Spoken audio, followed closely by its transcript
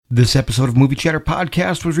This episode of Movie Chatter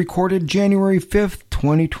Podcast was recorded January 5th,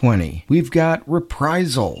 2020. We've got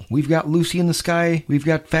Reprisal, we've got Lucy in the Sky, we've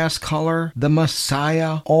got Fast Color, The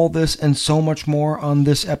Messiah, all this and so much more on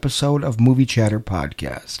this episode of Movie Chatter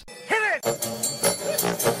Podcast. Hit it!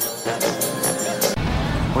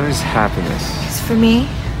 What is happiness? It's for me.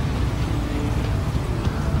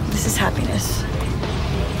 This is happiness.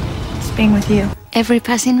 It's being with you. Every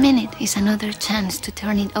passing minute is another chance to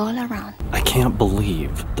turn it all around. I can't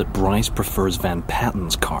believe that Bryce prefers Van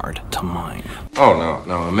Patten's card to mine. Oh,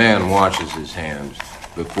 no. A man washes his hands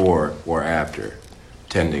before or after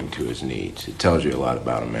tending to his needs. It tells you a lot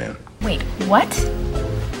about a man. Wait, what?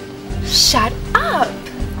 Shut up!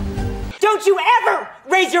 Don't you ever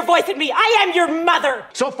raise your voice at me! I am your mother!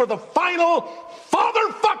 So for the final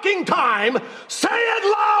father-fucking time, say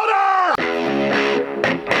it louder!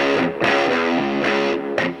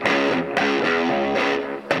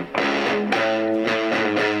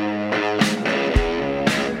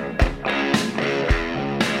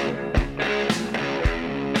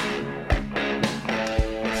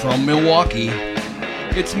 From Milwaukee,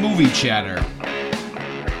 it's Movie Chatter.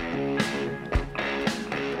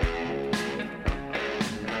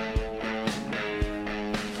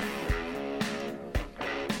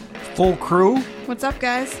 Full crew? What's up,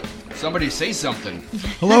 guys? Somebody say something.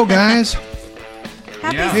 Hello, guys.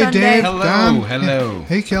 Happy Yeah. Hey, Sunday. Dave. Hello, Don. hello.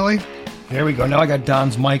 Hey, Kelly. There we go. Now I got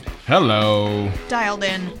Don's mic. Hello. Dialed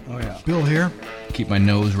in. Oh, yeah. Bill here. Keep my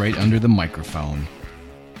nose right under the microphone.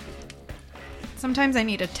 Sometimes I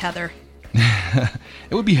need a tether,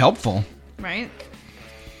 It would be helpful. right?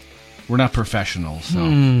 We're not professionals,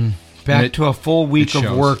 so. Back to a full week of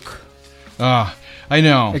shows. work, I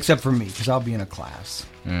know. except for me, because I'll be in a class.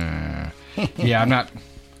 Yeah,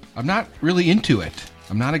 I'm not really into it.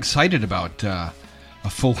 I'm not excited about a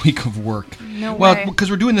full week of work. No Well, way. because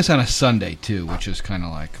we're doing this on a Sunday, too, which is kind of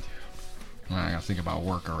like, I gotta think about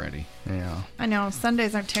work already. Yeah. I know,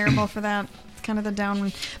 Sundays are terrible for that. It's kind of the down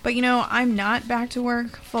one. But you know, I'm not back to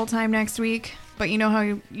work full-time next week. But you know how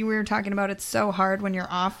you were talking about it's so hard when you're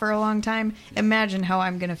off for a long time? Imagine how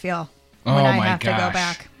I'm going to feel when Oh I my have to go gosh.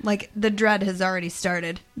 back. Like, the dread has already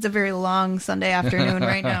started. It's a very long Sunday afternoon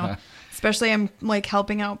right now. Especially I'm, like,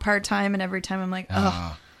 helping out part-time, and every time I'm like,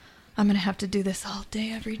 oh, I'm going to have to do this all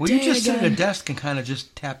day, every Well, day you just sit at a again. desk and kind of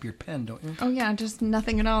just tap your pen, don't you? Oh, yeah, just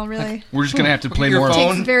nothing at all, really. We're just gonna have to play Your more.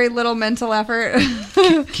 phone. Takes very little mental effort.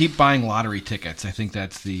 Keep buying lottery tickets. I think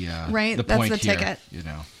that's the Right, the that's point the here. ticket. You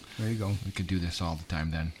know, There you go. we could do this all the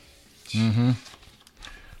time then. Mm-hmm.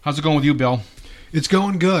 How's it going with you, Bill? It's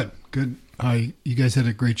going good. Good. You guys had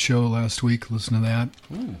a great show last week. Listen to that.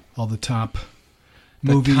 All the top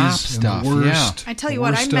movies top and stuff, the worst. I tell you the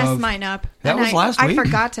what, I worst messed of- mine up. That And was last I week.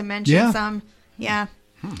 forgot to mention Yeah. some. Yeah.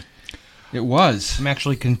 It was. I'm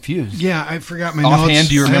actually confused. Yeah, I forgot my Offhand, notes.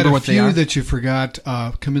 do you I had remember a what they few are? that you forgot.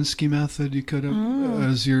 Kaminsky Method you could have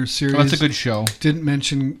as your series. Oh, that's a good show. Didn't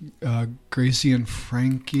mention Gracie and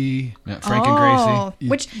Frankie. Yeah, Frank and Gracie.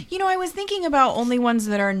 Which, you know, I was thinking about only ones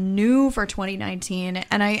that are new for 2019,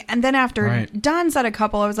 and then after Right. Don said a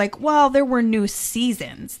couple, I was like, well, there were new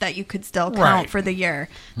seasons that you could still count Right. for the year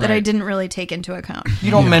that I Right. didn't really take into account. You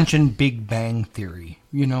don't mention Big Bang Theory,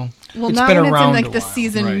 you know? Well, It's not been when it's in around like a the while.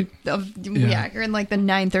 season Right. of you're in like the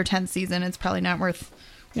 9th or 10th season. It's probably not worth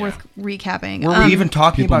recapping. Were we even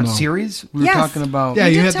talking people about know. series? We were Yes. talking about... Yeah, We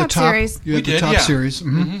you did had the top top series. You had We the did, top yeah. series.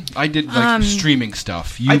 Mm-hmm. Mhm. I did like streaming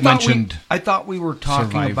stuff. You mentioned I thought we were talking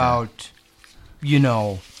Survivor. about, you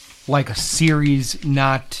know, like a series,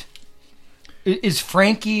 not... Is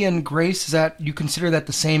Frankie and Grace, is that, you consider that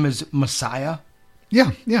the same as Messiah?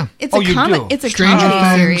 Yeah, yeah. It's Oh, a you do? It's a Stranger comedy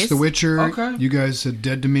Things, series. The Witcher. Okay. You guys said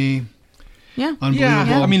Dead to Me. Yeah. Unbelievable.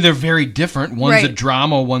 Yeah, I mean they're very different. One's a Right.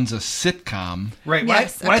 drama, one's a sitcom. Right.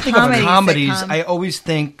 Yes, when I a think of comedy comedies, sitcom. I always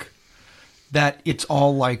think that it's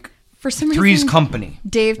all like For some Three's reason, Company.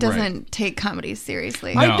 Dave doesn't take comedies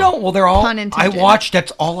seriously. No. I don't. Well, they're all... Pun I intended. watched...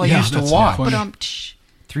 That's all I Yeah, used to that's watch. funny. But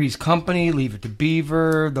Three's Company, Leave It to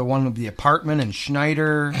Beaver, the one with the apartment and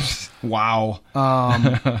Schneider, Wow.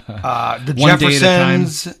 the One Day at a Time.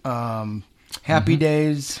 Jeffersons, Happy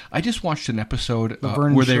Days. I just watched an episode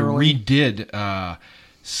Laverne where they Shirley. redid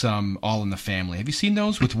some All in the Family. Have you seen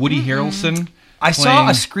those with Woody Harrelson? I saw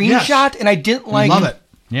a playing- screenshot and I didn't like Love it.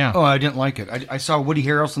 Yeah. Oh, I didn't like it. I saw Woody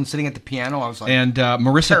Harrelson sitting at the piano. I was like, And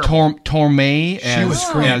Marissa Tomei as, was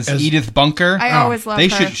great. as As- Edith Bunker. I always loved They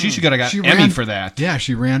her. should. She should have got She an Emmy ran- for that. Yeah,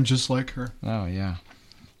 she ran just like her. Oh yeah.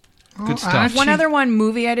 Oh, Good stuff. actually- One other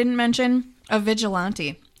movie I didn't mention, A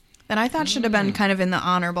Vigilante, that I thought should have been kind of in the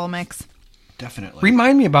honorable mix. Definitely.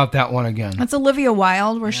 remind me about that one again. That's Olivia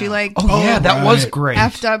Wilde, where she like Oh, yeah, that was right. great.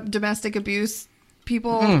 effed up domestic abuse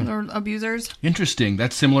people or abusers. Interesting.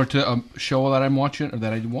 That's similar to a show that I'm watching, or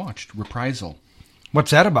that I watched, Reprisal.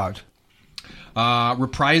 What's that about?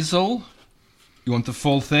 Reprisal. You want the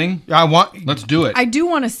full thing? I want. Let's do it. I do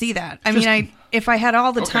want to see that. I mean, if I had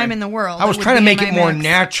all the time in the world, I was trying to make it more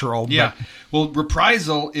natural. But... Yeah. Well,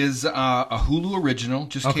 Reprisal is a Hulu original.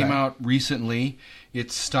 Just came out recently.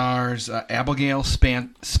 It stars Abigail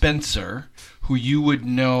Spencer, who you would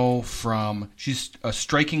know from. She's a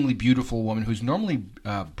strikingly beautiful woman who's normally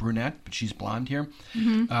brunette, but she's blonde here.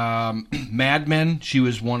 Mm-hmm. Mad Men. She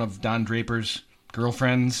was one of Don Draper's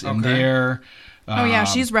girlfriends in there. Oh yeah,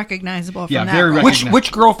 she's recognizable from that. Very recognizable.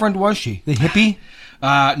 Which girlfriend was she? The hippie?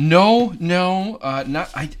 No, not.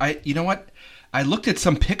 I. You know what? I looked at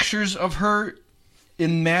some pictures of her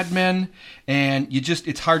in Mad Men, and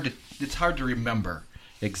it's hard to remember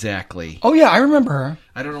exactly. Oh yeah, I remember her.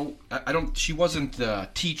 I don't know. She wasn't the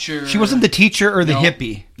teacher. She wasn't the teacher or the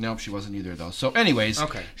hippie. No, she wasn't either of those. So, anyways,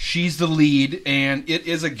 she's the lead, and it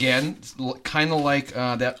is again kind of like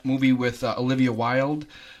that movie with Olivia Wilde.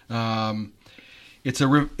 It's a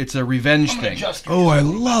revenge thing. Oh, I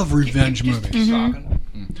love revenge movies.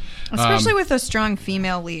 Especially with a strong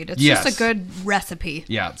female lead. It's just a good recipe.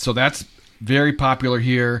 Yeah, so that's very popular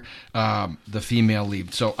here, the female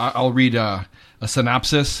lead. So I'll read a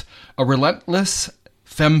synopsis. A relentless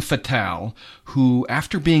femme fatale who,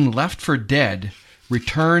 after being left for dead,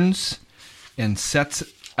 returns and sets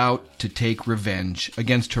out to take revenge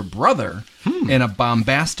against her brother and a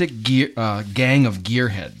bombastic gang of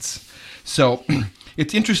gearheads. So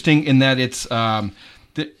it's interesting in that it's hard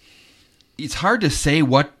to say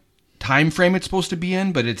what time frame it's supposed to be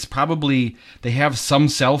in, but it's probably, they have some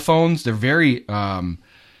cell phones. They're very kind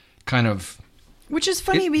of... Which is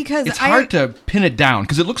funny because it's hard to pin it down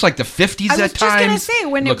because it looks like the 50s at times. I was just going to say,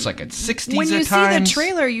 when it looks like it's 60s at times. When you see the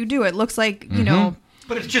trailer, it looks like, you know...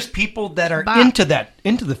 But it's just people that are into the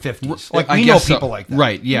 50s. Like, we I know guess people so. like that.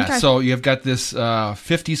 Right, yeah. Okay. So you've got this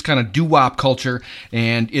 50s kind of doo-wop culture,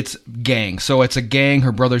 and it's gang. So it's a gang.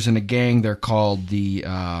 Her brother's in a gang. They're called the...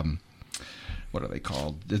 what are they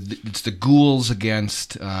called? It's the Ghouls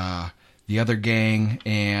against the other gang.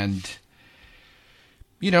 And,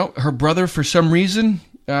 you know, her brother, for some reason,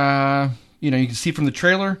 you can see from the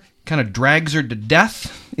trailer, kind of drags her to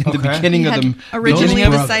death in the beginning of the originally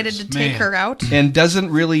decided to take her out, and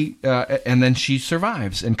doesn't really and then she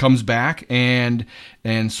survives and comes back and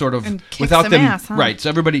sort of and kicks without some them ass, huh? Right, so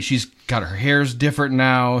everybody, she's got her hair's different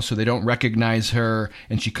now, so they don't recognize her,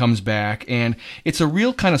 and she comes back, and it's a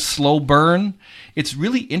real kind of slow burn. It's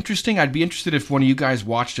really interesting. I'd be interested if one of you guys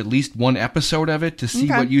watched at least one episode of it to see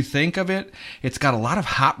what you think of it. It's got a lot of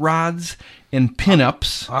hot rods and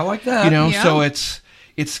pinups. I like that. So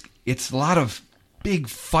it's a lot of big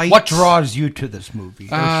fights. What draws you to this movie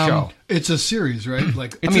or show? It's a series, right?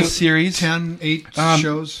 Like it's a series. 8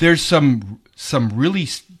 shows. There's some really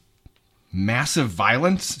massive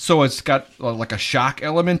violence, so it's got like a shock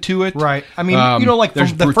element to it. Right. I mean, like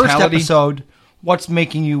from the first episode, what's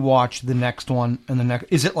making you watch the next one and the next?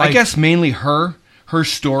 Is it like... I guess mainly her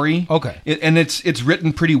story. Okay. And it's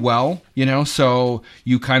written pretty well, so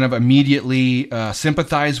you kind of immediately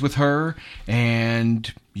sympathize with her,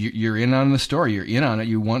 and you're in on the story. You're in on it.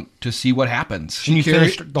 You want to see what happens. And you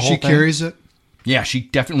finished the whole thing? She carries it? Yeah, she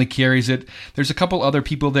definitely carries it. There's a couple other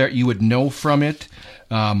people there you would know from it.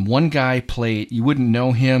 One guy played... You wouldn't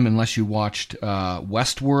know him unless you watched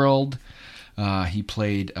Westworld. He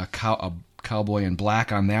played a cowboy in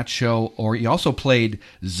black on that show, or he also played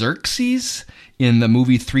Xerxes in the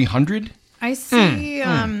movie 300. I see.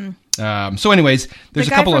 So anyways, there's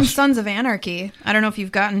the a guy couple from of Sons of Anarchy. I don't know if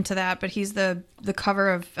you've gotten to that, but he's the cover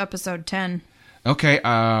of episode 10. Okay,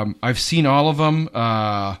 I've seen all of them.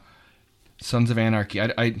 Sons of Anarchy.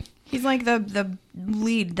 He's like the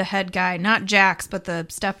lead, the head guy, not Jax, but the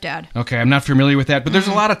stepdad. Okay, I'm not familiar with that, but there's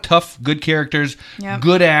a lot of tough, good characters,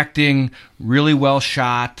 good acting, really well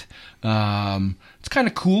shot. It's kind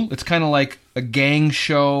of cool. It's kind of like a gang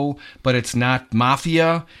show, but it's not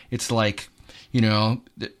mafia. It's like,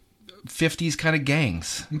 50s kind of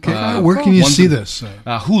gangs. Okay. Where can you see this?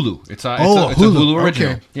 Hulu. It's a Hulu. Hulu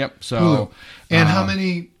original. Okay. Yep. So, Hulu. And how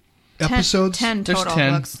many episodes? 10 There's total.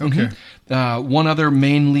 10. Looks. Okay. One other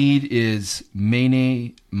main lead is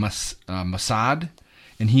Mene Masad,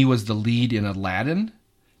 and he was the lead in Aladdin.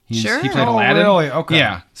 He played Aladdin. Really? Okay.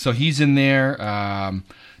 Yeah. So he's in there.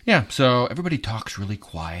 So everybody talks really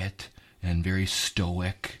quiet and very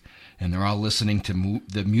stoic, and they're all listening to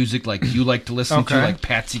the music like you like to listen to, like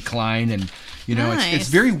Patsy Cline, and it's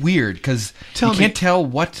very weird because you can't tell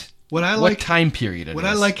what time period it is. What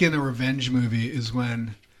I like in a revenge movie is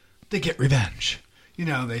when they get revenge.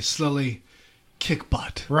 They slowly kick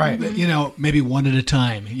butt. Right. You know, maybe one at a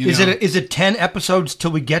time. Is it 10 episodes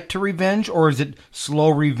till we get to revenge, or is it slow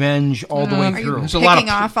revenge all the way Are you through? There's a lot picking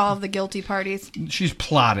off all of the guilty parties? She's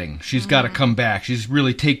plotting. She's got to come back. She's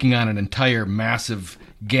really taking on an entire massive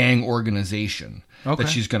gang organization Okay. that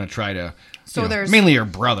she's going to try to. So there's mainly her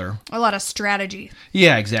brother. a lot of strategy.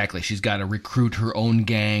 Yeah, exactly. She's got to recruit her own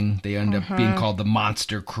gang. They end up being called the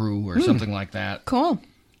Monster Crew or something like that. Cool.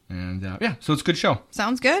 And yeah, so it's a good show.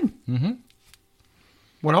 Sounds good.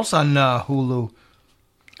 What else on Hulu?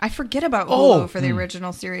 I forget about Oh, Hulu for the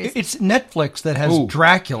original series. It's Netflix that has Oh.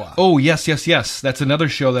 Dracula. Oh yes. That's another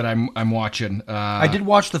show that I'm watching. I did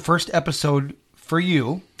watch the first episode for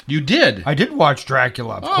you. You did. I did watch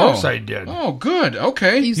Dracula. Of course I did. Oh, good.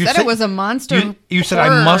 Okay. you said it was a monster. You said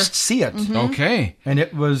horror. I must see it. Okay. And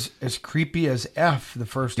it was as creepy as F, the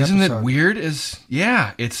first Isn't episode. it weird? It's.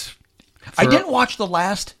 I didn't watch the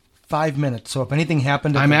last 5 minutes, so if anything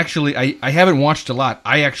happened... I'm actually. I haven't watched a lot.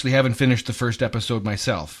 I actually haven't finished the first episode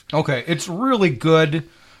myself. Okay, it's really good.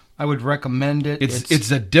 I would recommend it.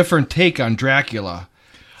 It's a different take on Dracula.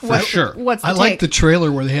 For sure. What's the I like take? the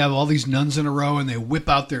trailer where they have all these nuns in a row and they whip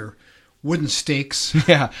out their wooden stakes.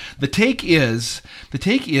 Yeah. The take is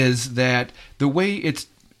that the way it's.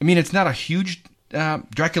 I mean, it's not a huge.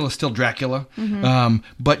 Dracula's still Dracula,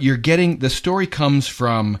 but you're getting the story comes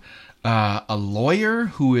from a lawyer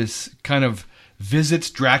who is kind of visits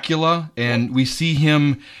Dracula, and we see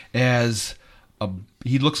him as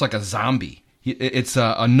he looks like a zombie. It's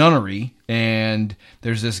a nunnery, and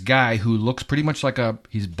there's this guy who looks pretty much like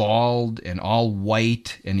he's bald and all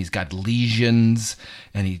white, and he's got lesions,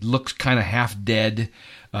 and he looks kind of half dead,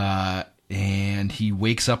 and he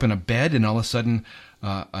wakes up in a bed, and all of a sudden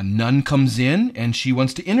a nun comes in, and she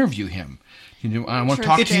wants to interview him. I want to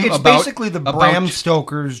talk to you it's about... basically the Bram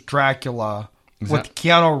Stoker's Dracula with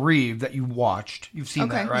Keanu Reeves that you watched. You've seen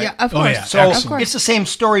Okay, that, right? yeah, of course. Oh, yeah. So Of course. it's the same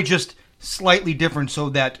story, just slightly different,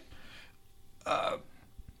 so that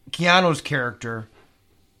Keanu's character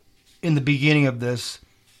in the beginning of this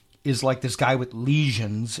is like this guy with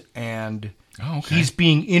lesions, and he's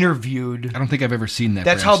being interviewed. I don't think I've ever seen that.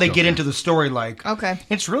 That's Bram how they Stoker. get into the story. Like, Okay.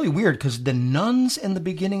 it's really weird because the nuns in the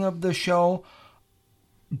beginning of the show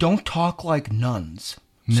don't talk like nuns.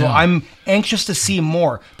 So No. I'm anxious to see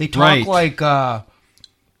more. They talk Right. like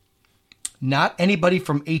not anybody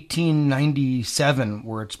from 1897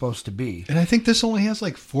 where it's supposed to be. And I think this only has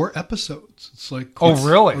like 4 episodes. It's like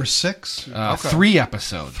really? or 6. 3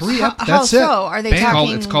 episodes. 3 How That's it. so? Are they Bam.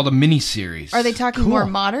 talking? It's called a mini series. Are they talking more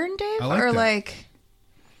modern, Dave, I like or that. like?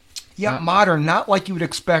 Yeah, modern, not like you would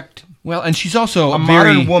expect Well, and she's also a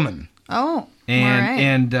very modern woman. Oh,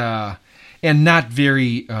 and all right. and not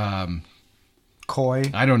very Coy.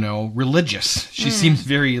 I don't know, religious. She seems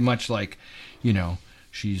very much like,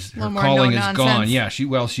 she's her little more calling is no-nonsense. gone. Yeah,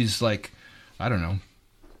 she's like, I don't know,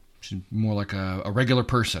 she's more like a regular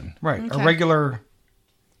person. Right, Okay. a regular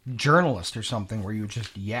journalist or something where you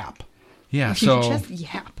just yap. Yeah, so Just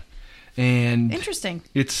yap. and Interesting.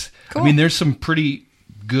 it's. Cool. I mean, there's some pretty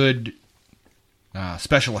good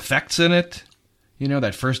special effects in it.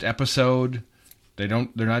 That first episode, they're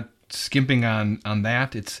not skimping on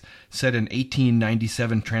that. It's set in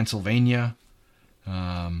 1897 Transylvania.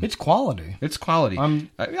 It's quality. It's quality.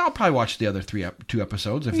 I'll probably watch the other 2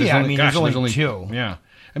 episodes. If there's Yeah, I only, mean, gosh, there's only 2. Yeah,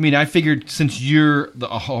 I mean, I figured since you're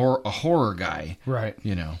a horror guy, Right.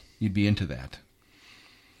 you'd be into that.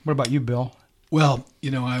 What about you, Bill? Well,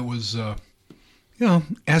 I was,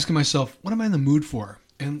 asking myself, what am I in the mood for?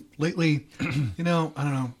 And lately, I don't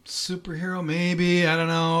know, superhero maybe, I don't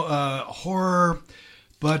know, horror,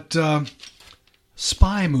 but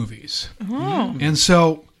spy movies. Oh. And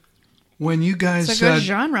so when you guys It's a good said,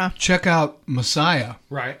 genre. check out Messiah,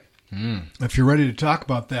 Right. if you're ready to talk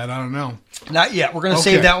about that, I don't know. Not yet. We're going to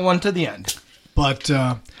Okay. save that one to the end. But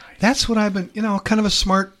that's what I've been, kind of a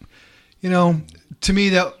smart, to me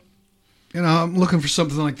that, I'm looking for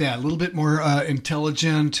something like that, a little bit more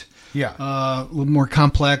intelligent, Yeah. a little more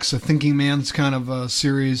complex, a thinking man's kind of a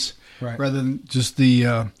series, Right. rather than just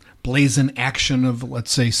the blazing action of,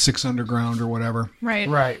 let's say, 6 Underground or whatever. Right.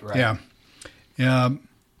 Right. Yeah. Yeah.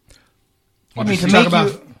 I mean, to Talk make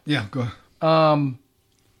about, you... yeah, go ahead.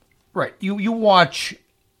 Right. You watch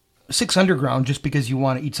 6 Underground just because you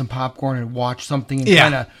want to eat some popcorn and watch something and Yeah.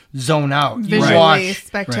 kind of zone out. You Visually watch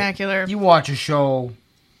spectacular. you watch a show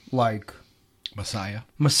like Messiah,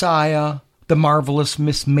 The Marvelous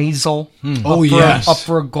Miss Maisel. Oh, yes. Up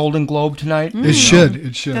for a Golden Globe tonight. It should.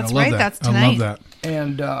 That's I love right, that. that's I love tonight. that.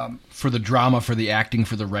 And For the drama, for the acting,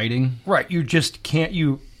 for the writing. right, you just can't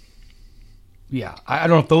Yeah, I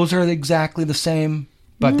don't know if those are exactly the same,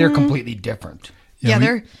 but they're completely different.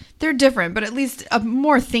 Yeah, they're different, but at least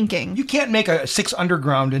more thinking. You can't make a 6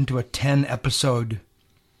 Underground into a 10 episode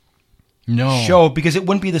No. show because it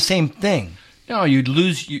wouldn't be the same thing. No, you'd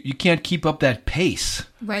lose. You can't keep up that pace.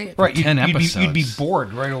 Right. Right. 10 You'd be episodes.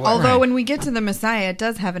 bored right away. Although when we get to the Messiah, it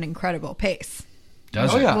does have an incredible pace.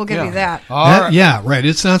 Does Oh, it? yeah. We'll give you that. All right. Yeah, right.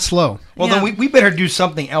 It's not slow. Well, Yeah. then we better do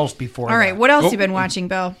something else before All right, that. what else you been watching,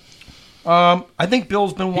 Bill? I think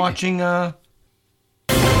Bill's been watching A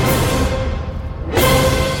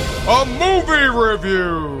movie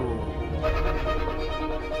review.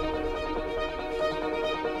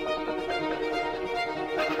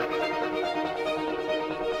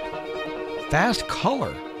 Fast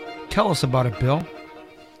Color. Tell us about it, Bill.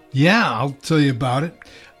 Yeah, I'll tell you about it.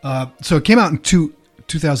 So it came out in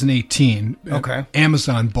 2018. Okay.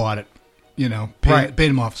 Amazon bought it. You know, Right. paid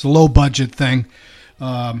them off. It's a low budget thing.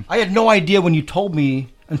 I had no idea when you told me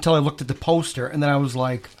until I looked at the poster, and then I was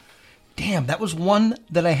like, damn, that was one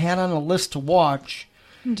that I had on a list to watch.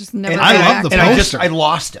 Just never. And I got love back the to and it. poster. I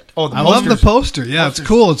lost it. Oh, the I love the poster's- poster. Yeah, it's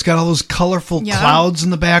cool. It's got all those colorful Yeah. clouds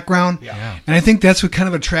in the background. Yeah. And I think that's what kind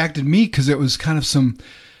of attracted me because it was kind of some,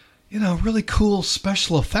 really cool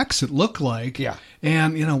special effects it looked like. Yeah.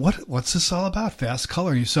 And, what's this all about? Fast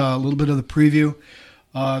Color. You saw a little bit of the preview.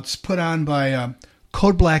 It's put on by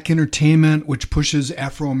Code Black Entertainment, which pushes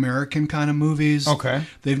Afro-American kind of movies. Okay.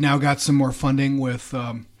 They've now got some more funding with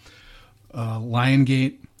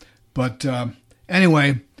Lionsgate. But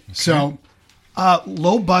anyway, so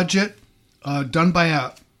low budget, done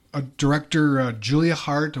by a director, Julia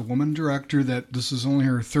Hart, a woman director, that this is only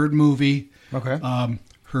her third movie. Okay.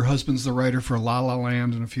 Her husband's the writer for La La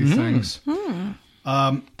Land and a few things.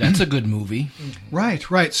 That's a good movie. Right.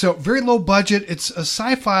 So very low budget. It's a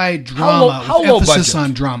sci-fi drama how with low emphasis budget?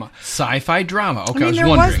 on drama. Sci-fi drama. Okay, I mean, was there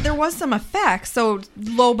wondering. there was some effects, so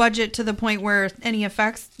low budget to the point where any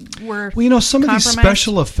effects were. Well, some of these compromised.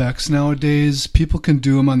 special effects nowadays, people can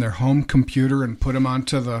do them on their home computer and put them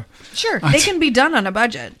onto the... Sure, they can be done on a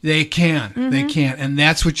budget. They can. And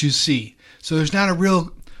that's what you see. So there's not a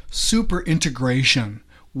real super integration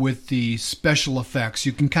with the special effects.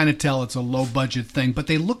 You can kind of tell it's a low budget thing, but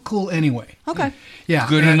they look cool anyway. Okay. Yeah.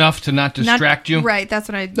 Good and- enough to not distract you. Right, that's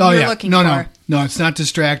what Oh, you're yeah. looking no, for. No, it's not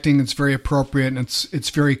distracting. It's very appropriate, and it's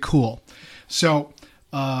very cool. So,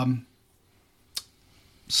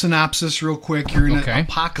 synopsis real quick. You're in Okay. an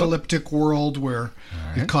apocalyptic world where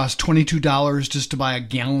it costs $22 just to buy a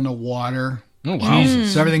gallon of water. Oh, wow.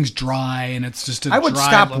 Jesus. So everything's dry, and it's just a I would dry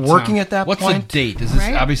stop little working town. at that What's point. the date? Is this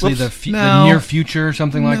Right? obviously Whoops. the No. near future or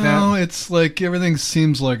something like No, that? it's like everything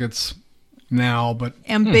seems like it's now, but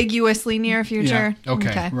Ambiguously near future. Yeah.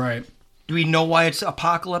 Okay. right. Do we know why it's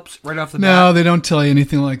apocalypse right off the No, bat? they don't tell you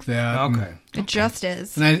anything like that. Okay. It just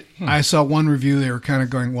is. And I saw one review, they were kind of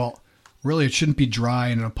going, well, really, it shouldn't be dry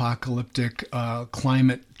in an apocalyptic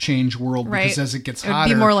climate change world Right. because as it gets It would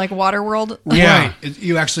hotter... be more like Waterworld. Right.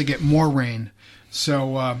 You actually get more rain.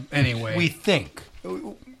 So, anyway. We think.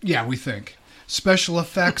 Yeah, we think. Special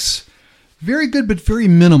effects, very good, but very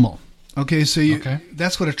minimal. Okay, so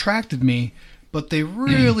that's what attracted me, but they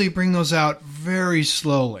really bring those out very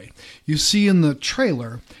slowly. You see in the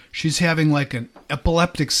trailer, she's having like an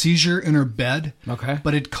epileptic seizure in her bed. Okay.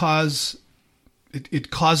 But it causes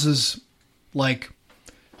like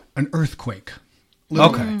an earthquake.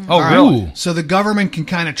 Literally. Okay. Oh, All right? really? So the government can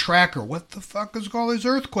kind of track her. What the fuck is all these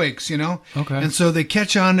earthquakes, Okay. And so they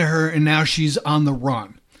catch on to her, and now she's on the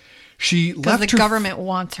run. She Because left the her... government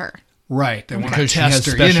wants her. Right. They want to Because she test has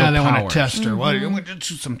her. special They want powers. to test her. What? I'm going to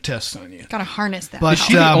do some tests on you. Gotta harness that. But Is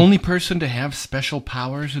she the um, only person to have special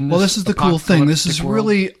powers in this? Well, this is the cool thing. This is apocalyptic world?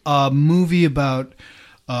 really a movie about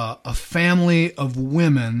a family of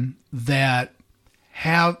women that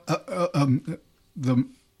have the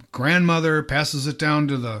grandmother passes it down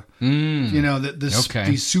to the Okay.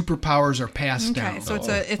 these superpowers are passed okay, down. so it's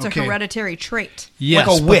a Okay. hereditary trait. Yes,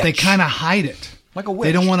 Like a but they witch. kind of hide it. Like a witch.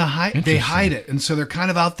 They don't want to hide. They Interesting. hide it, and so they're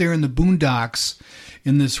kind of out there in the boondocks,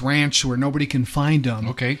 in this ranch where nobody can find them.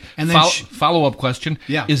 Okay. and then Follow-up question.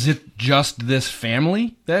 Yeah. Is it just this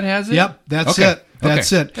family that has it? Yep, that's Okay. it.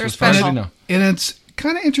 That's Okay. it. They're As far as special. I know. And it's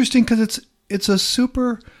kind of interesting because it's a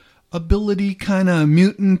super ability kind of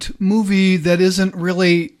mutant movie that isn't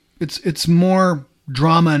really. It's more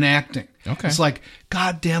drama and acting. Okay. It's like,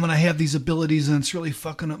 God damn it, I have these abilities and it's really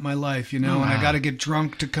fucking up my life, and I got to get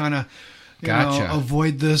drunk to kind of Gotcha.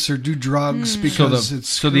 avoid this or do drugs So because it's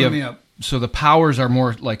screwing me up. So the powers are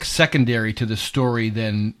more like secondary to the story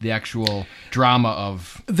than the actual drama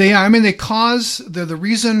of. They are. I mean, they're the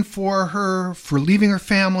reason for her for leaving her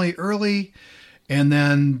family early, and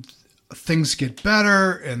then things get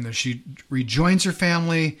better, and then she rejoins her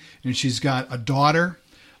family, and she's got a daughter.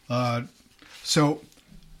 So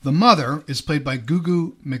the mother is played by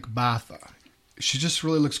Gugu McBatha. She just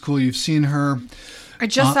really looks cool. You've seen her. I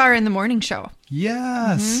just saw her in the morning show.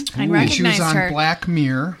 Yes. I recognized she was on her. Black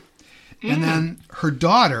Mirror. And then her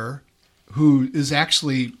daughter, who is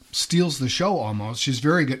actually steals the show almost. She's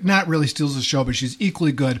very good. Not really steals the show, but she's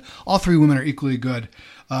equally good. All three women are equally good.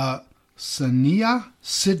 Sania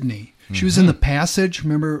Sidney. She was in The Passage.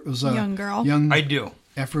 Remember, it was a Young girl. I do.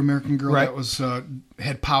 Afro-American girl Right. that was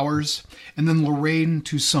had powers. And then Lorraine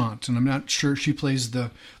Toussaint, and I'm not sure, she plays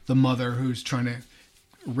the mother who's trying to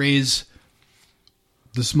raise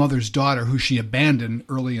this mother's daughter who she abandoned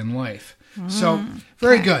early in life. So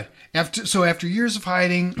very good. After years of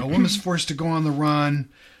hiding, a woman's forced to go on the run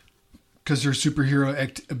because her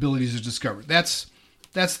superhero abilities are discovered. That's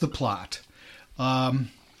the plot.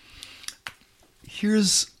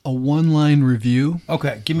 Here's a one-line review.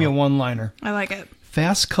 Okay, give me a one-liner. I like it.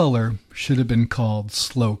 Fast color should have been called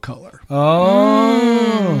slow color.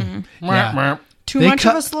 Oh. Yeah. Too much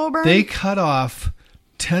of a slow burn? They cut off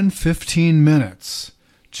 10, 15 minutes.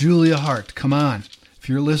 Julia Hart, come on. If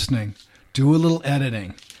you're listening, do a little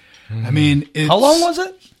editing. I mean, How long was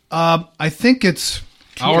it? I think it's...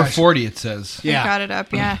 Hour 40, it says. I got it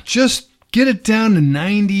up, yeah. Just get it down to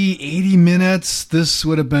 90, 80 minutes. This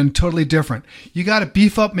would have been totally different. You got to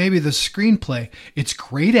beef up maybe the screenplay. It's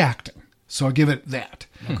great acting, so I'll give it that.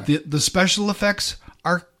 Okay. The special effects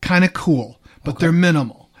are kind of cool, but they're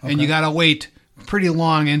minimal. Okay. And you got to wait pretty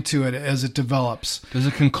long into it as it develops. Does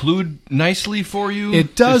it conclude nicely for you?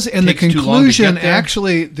 It does, Just and the takes too long to conclusion, get there?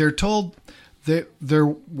 actually, they're told that they're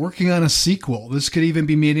working on a sequel. This could even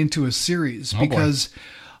be made into a series because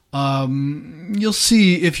you'll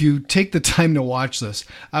see if you take the time to watch this.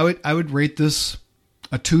 I would rate this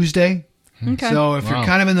a Tuesday. Okay. So if you're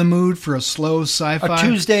kind of in the mood for a slow sci-fi, A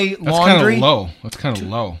Tuesday That's laundry? kind of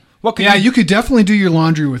low. What could you could definitely do your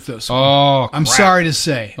laundry with this. Oh, I'm crap. sorry to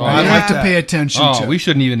say. Oh, I'd yeah. have to pay attention to. We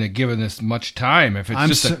shouldn't even have given this much time if it's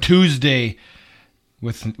just a Tuesday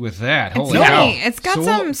with that. It's Holy cow. funny. It's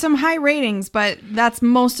got some high ratings, but that's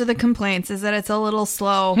most of the complaints is that it's a little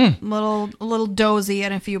slow, a little dozy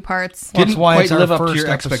in a few parts. Well, Didn't why quite it's our live up to first your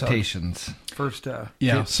episode. expectations. First,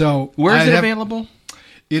 Yeah. So Where is I'd it have- available?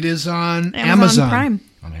 It is on Amazon Prime.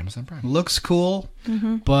 On Amazon Prime. Looks cool,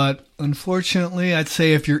 but unfortunately, I'd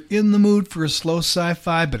say if you're in the mood for a slow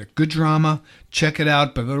sci-fi but a good drama, check it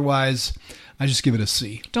out. But otherwise, I just give it a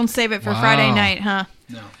C. Don't save it for Friday night, huh?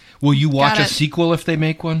 No. Will you watch Got a it. sequel if they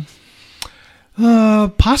make one?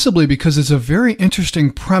 Possibly, because it's a very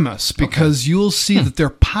interesting premise. Because you'll see that their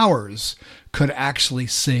powers could actually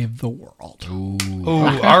save the world. Ooh.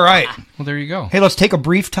 oh, all right. Well, there you go. Hey, let's take a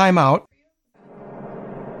brief time out.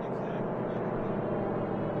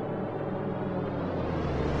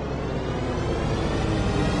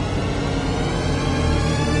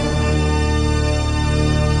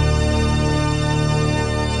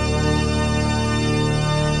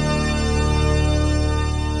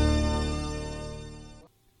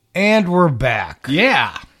 And we're back.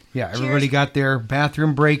 Yeah. Yeah, everybody got their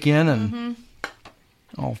bathroom break in and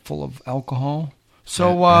all full of alcohol.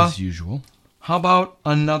 So, As usual. how about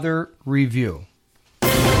another review? A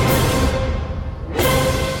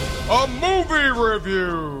movie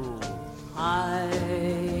review. I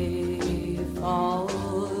fall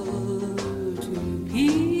to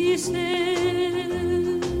pieces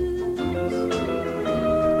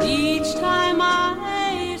each time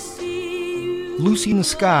I see you. Lucy in the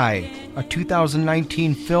Sky, a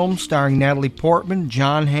 2019 film starring Natalie Portman,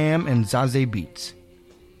 John Hamm, and Zazie Beetz.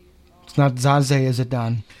 It's not Zazie, is it,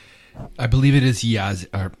 Don? I believe it is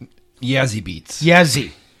Yazzie Beats.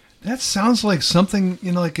 Yazzie. That sounds like something,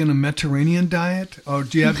 like in a Mediterranean diet. Oh,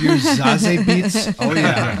 do you have your Zazie beets? Oh,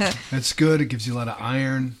 yeah. That's good. It gives you a lot of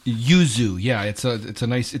iron. Yuzu. Yeah, it's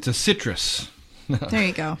a citrus. There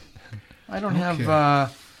you go. I don't have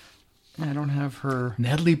her.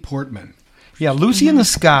 Natalie Portman. Yeah, Lucy in the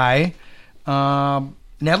Sky.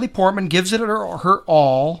 Natalie Portman gives it her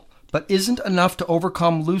all, but isn't enough to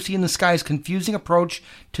overcome Lucy in the Sky's confusing approach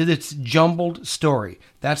to this jumbled story.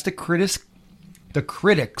 That's the critics'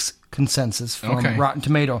 consensus from Rotten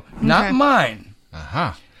Tomato, not mine.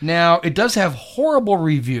 Aha. Now, it does have horrible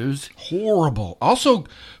reviews. Horrible. Also,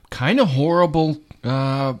 kind of horrible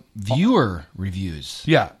viewer reviews.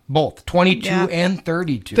 Yeah, both 22 and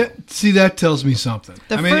 32. That tells me something.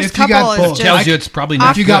 The I mean, first if you got couple is both, just- Tells you it's probably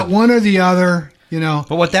not if you good. got one or the other, But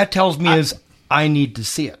what that tells me is I need to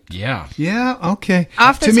see it. Yeah. Yeah, okay.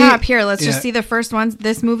 Off the To me- top here, let's just yeah. see the first one.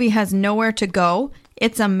 This movie has nowhere to go.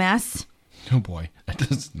 It's a mess. Oh boy,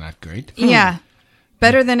 that's not great. Yeah.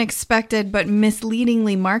 Better than expected, but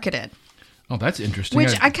misleadingly marketed. Oh, that's interesting.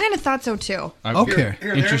 Which I kind of thought so too. I'm Okay.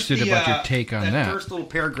 interested there's the, about your take on that. First little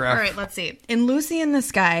paragraph. All right, let's see. In Lucy in the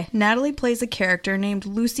Sky, Natalie plays a character named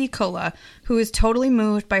Lucy Cola, who is totally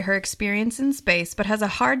moved by her experience in space, but has a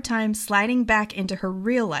hard time sliding back into her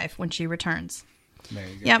real life when she returns. There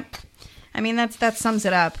you go. Yep. I mean, that sums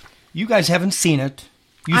it up. You guys haven't seen it.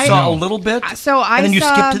 You I saw know. a little bit, So I and then you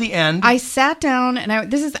saw- skipped to the end. I sat down and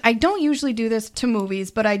I don't usually do this to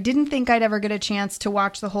movies, but I didn't think I'd ever get a chance to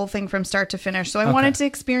watch the whole thing from start to finish. So I wanted to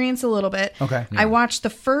experience a little bit. Okay. I watched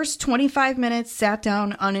the first 25 minutes, sat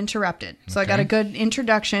down uninterrupted. So I got a good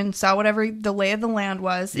introduction, saw whatever the lay of the land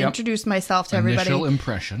was, introduced myself to everybody. Initial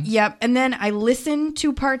impression. Yep. And then I listened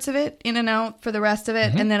to parts of it in and out for the rest of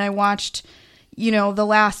it, and then I watched, the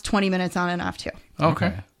last 20 minutes on and off too.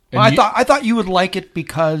 Okay. Well, I thought you would like it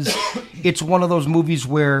because it's one of those movies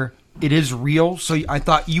where it is real. So I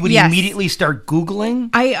thought you would immediately start Googling.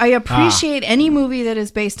 I appreciate any movie that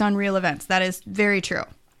is based on real events. That is very true.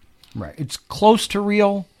 Right. It's close to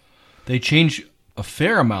real. They change a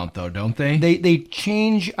fair amount, though, don't they? They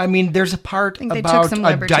change. I mean, there's a part think they took about some a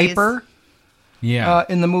liberties. diaper Yeah.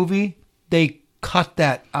 in the movie. They cut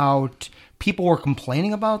that out. People were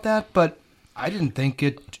complaining about that, but I didn't think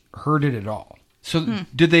it hurt it at all. So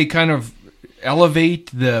did they kind of elevate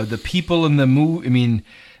the people in the movie? I mean,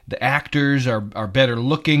 the actors are better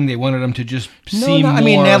looking. They wanted them to just seem more... I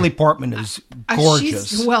mean, Natalie Portman is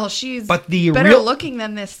gorgeous. She's but the better real... looking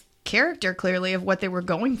than this character, clearly, of what they were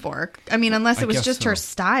going for. I mean, unless it was guess just so. her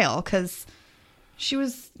style, because she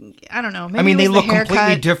was, I don't know. Maybe I mean, it they was look the haircut.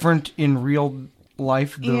 completely different in real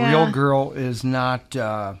life. The Yeah. real girl is not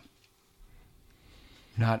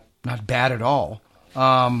bad at all.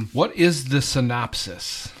 What is the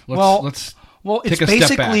synopsis? Let's it's take a step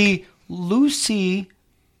basically back. Lucy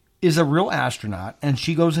is a real astronaut, and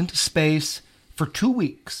she goes into space for 2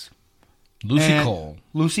 weeks.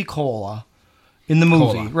 Lucy Cola in the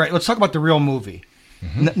movie. Cola. Right, let's talk about the real movie,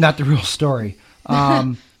 not the real story.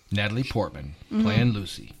 Natalie Portman playing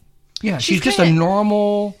Lucy. Yeah, she's just a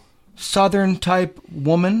normal Southern type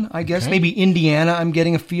woman, I guess. Okay. Maybe Indiana, I'm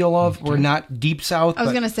getting a feel of. We're not deep South. I was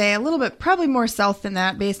but- going to say a little bit, probably more south than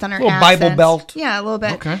that, based on her Little accent. Bible Belt. Yeah, a little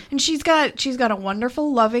bit. Okay. And she's got a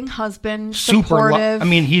wonderful, loving husband, super. supportive. I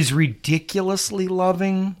mean, he's ridiculously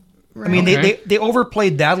loving. Right. I mean, Okay. they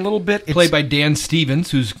overplayed that a little bit. It's- Played by Dan Stevens,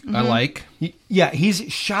 who's I like, yeah,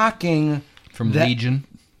 he's shocking from that- Legion.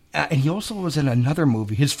 And he also was in another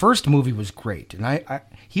movie. His first movie was great, and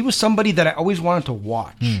he was somebody that I always wanted to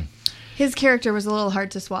watch. His character was a little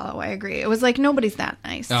hard to swallow. I agree. It was like nobody's that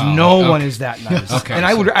nice. Oh, No okay. one is that nice. Okay, and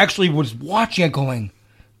I so- was watching it going,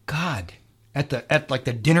 God, at like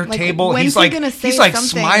the dinner Like, table, when's he's he like gonna say he's like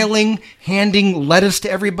something? smiling, handing lettuce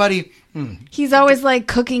to everybody. He's always like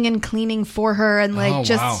cooking and cleaning for her, and like Oh,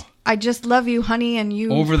 just wow. I just love you, honey, and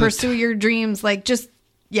you Over the pursue your dreams. Like just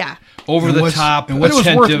yeah. Over And the what's- top, and what's- it was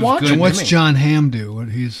worth attentive, watching. good And what's to me. John Hamm do? What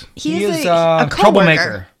He He is is, a a coworker.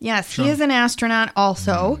 troublemaker. Yes, he is an astronaut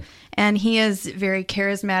also, and he is very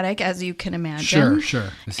charismatic, as you can imagine. Sure.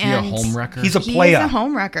 Is he a And home wrecker? He's a He player. is a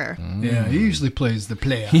home wrecker. Yeah, he usually plays the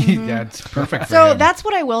player. That's perfect. For So him. that's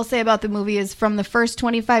what I will say about the movie is from the first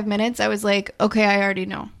 25 minutes, I was like, okay, I already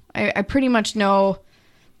know. I pretty much know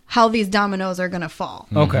how these dominoes are going to fall.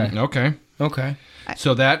 Okay. Okay.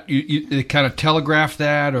 So that it kind of telegraphed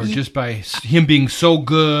that, or just by him being so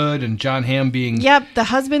good and John Hamm being Yep, the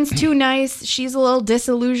husband's too nice. She's a little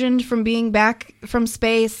disillusioned from being back from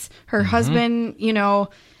space. Her husband,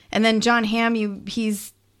 and then John Hamm,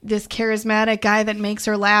 he's this charismatic guy that makes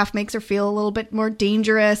her laugh, makes her feel a little bit more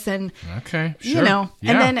dangerous, and okay, sure. and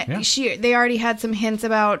then yeah. they already had some hints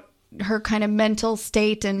about her kind of mental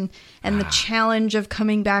state and the challenge of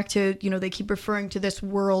coming back to, they keep referring to this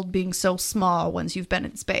world being so small once you've been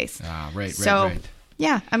in space. Right.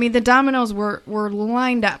 Yeah, I mean, the dominoes were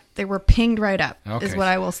lined up. They were pinged right up, is Okay. what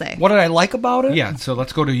I will say. What did I like about it? Yeah. So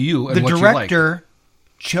let's go to you and The what director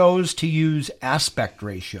chose to use aspect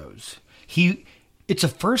ratios. It's a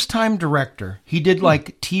first-time director. He did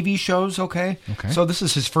like TV shows, okay? So this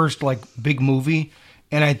is his first like big movie,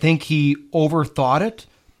 and I think he overthought it,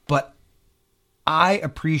 but I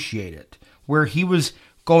appreciate it. Where he was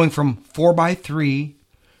going from 4:3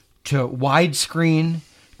 to widescreen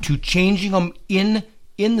to changing them in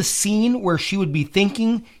the scene where she would be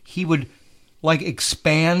thinking, he would like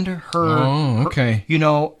expand her. Oh, okay.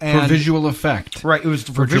 And for visual effect. right, it was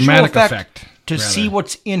for visual dramatic effect to rather. see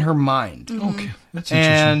what's in her mind. Okay, that's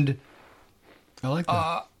interesting. And I like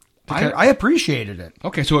that. I appreciated it.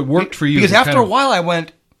 Okay, so it worked for you because to after kind a of- while I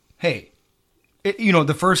went, hey,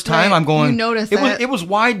 the first time Right, I'm going, you notice it was that. it was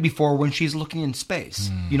wide before when she's looking in space.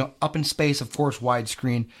 Up in space, of course,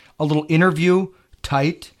 widescreen. A little interview,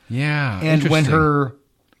 tight. Yeah. And when her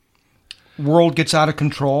world gets out of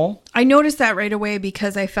control. I noticed that right away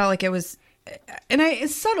because I felt like it was, and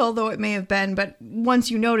it's subtle though it may have been, but once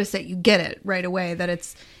you notice it, you get it right away that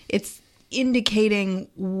it's indicating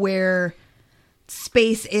where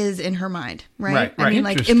space is in her mind, right? I mean,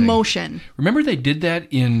 like emotion. Remember they did that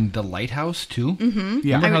in The Lighthouse too? Mm-hmm.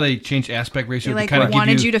 Yeah. Remember how they changed aspect ratio they to kind of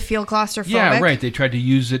wanted you to feel claustrophobic? Yeah, right. They tried to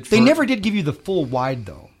use it for... They never did give you the full wide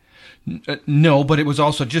though. No, but it was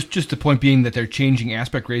also just the point being that they're changing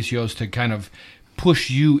aspect ratios to kind of push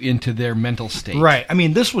you into their mental state. Right. I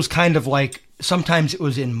mean, this was kind of like sometimes it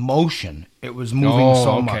was in motion. It was moving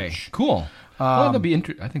so much. Cool. Well, that'd be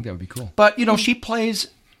I think that would be cool. But she plays,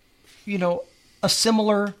 a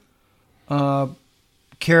similar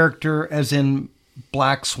character as in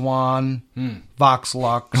Black Swan, Vox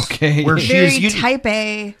Lux. Okay. Where she is type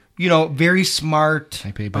A. Very smart.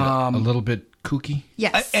 Type A, but a little bit kooky.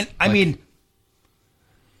 Yes. I mean,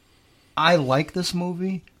 I like this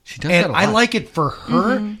movie. She does that a lot. I like it for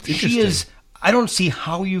her. Mm-hmm. She is. I don't see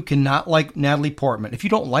how you can not like Natalie Portman if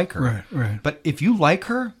you don't like her. Right. But if you like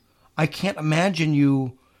her, I can't imagine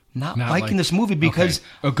you not liking this movie because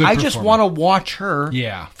I just want to watch her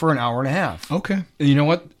for an hour and a half. Okay. You know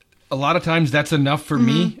what? A lot of times that's enough for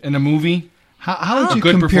me in a movie. How would you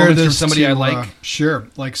good compare performance this from somebody to, I like? Sure,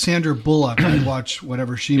 like Sandra Bullock. I watch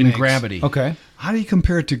whatever she in makes. Gravity. Okay. How do you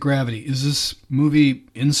compare it to Gravity? Is this movie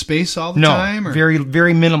in space all the No, time? Or? very,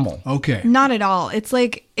 very minimal. Okay. Not at all. It's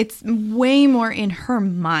like it's way more in her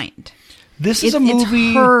mind. This is a movie.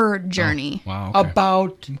 It's her journey. Wow. Okay.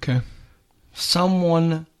 About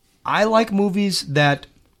someone. I like movies that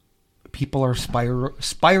people are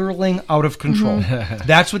spiraling out of control.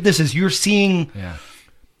 That's what this is. You're seeing. Yeah.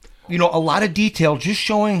 A lot of detail, just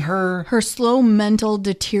showing her slow mental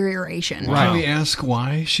deterioration. Wow. Can we ask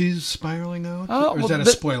why she's spiraling out? Or is that a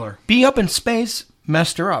spoiler? Being up in space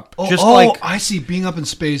messed her up. I see. Being up in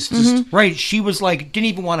space, just right. She was like, didn't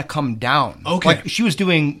even want to come down. Okay, like she was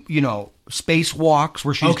doing, space walks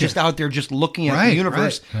where she's just out there, just looking at the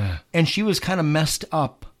universe, and she was kind of messed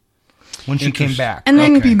up when she came back. And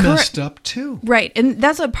then be messed up too. Right. And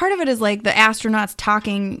that's what part of it is, like the astronauts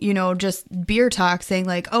talking, just beer talk, saying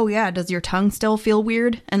like, oh yeah, does your tongue still feel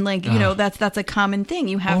weird? And like, that's a common thing.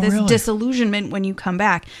 You have this disillusionment when you come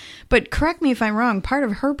back. But correct me if I'm wrong, part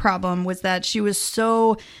of her problem was that she was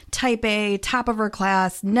so type A, top of her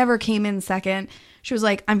class, never came in second. She was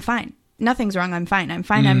like, I'm fine. Nothing's wrong. I'm fine. I'm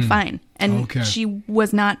fine. I'm fine. And she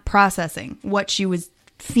was not processing what she was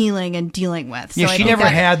feeling and dealing with. So she never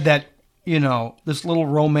had that, this little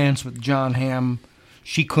romance with John Hamm.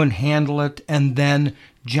 She couldn't handle it. And then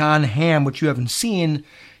John Hamm, which you haven't seen,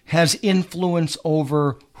 has influence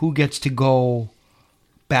over who gets to go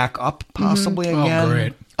back up possibly again. Oh,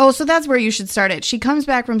 great. Oh, so that's where you should start it. She comes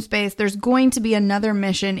back from space. There's going to be another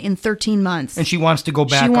mission in 13 months. And she wants to go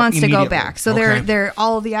back. She wants to go back. So okay. they're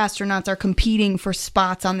all of the astronauts are competing for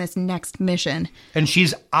spots on this next mission. And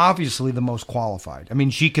she's obviously the most qualified. I mean,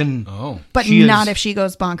 she can. Oh. But not if she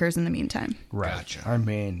goes bonkers in the meantime. Right. Gotcha. I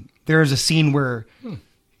mean, there is a scene where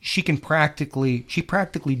she practically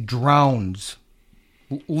drowns,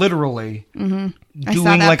 literally,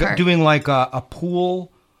 doing like a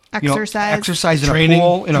pool. Exercise in Training. a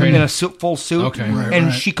pool in a full suit. Okay.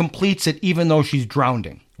 And she completes it even though she's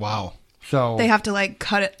drowning. Wow. So they have to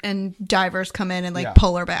cut it, and divers come in and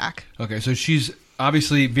pull her back. Okay, so she's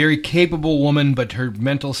obviously a very capable woman, but her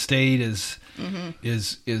mental state is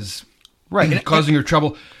right causing her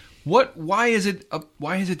trouble. Why is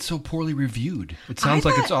it so poorly reviewed? It sounds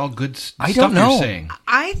like it's all good stuff you're saying.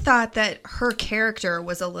 I thought that her character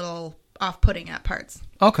was a little off-putting at parts.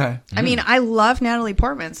 Okay. I mean, I love Natalie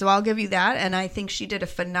Portman, so I'll give you that. And I think she did a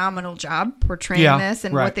phenomenal job portraying this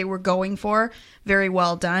and what they were going for. Very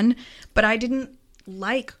well done. But I didn't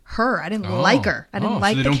like her. I didn't like her. I didn't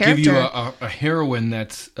like the character. So they don't give you a heroine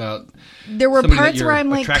that's there were parts where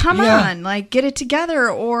I'm like, come on, get it together.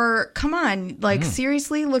 Or come on,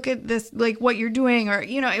 seriously, look at this, what you're doing. Or,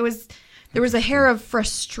 it was... There was a hair of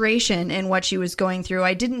frustration in what she was going through.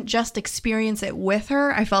 I didn't just experience it with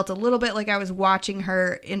her. I felt a little bit like I was watching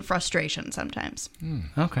her in frustration sometimes.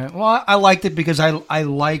 Okay. Well, I liked it because I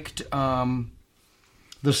liked the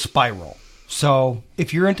spiral. So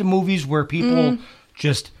if you're into movies where people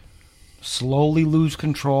just slowly lose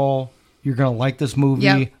control, you're going to like this movie.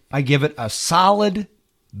 Yep. I give it a solid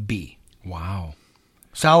B. Wow.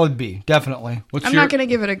 Solid B, definitely. I'm not going to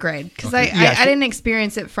give it a grade because I didn't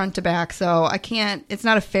experience it front to back, so I can't. It's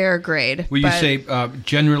not a fair grade. Will you say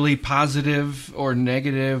generally positive or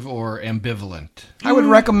negative or ambivalent? I would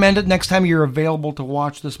recommend it next time you're available to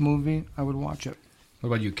watch this movie. I would watch it. What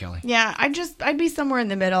about you, Kelly? Yeah, I'd be somewhere in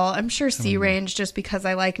the middle. I'm sure Sea Range, just because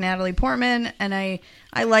I like Natalie Portman and I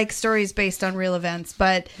like stories based on real events.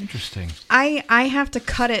 But interesting. I have to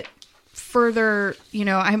cut it further. You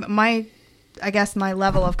know, I guess my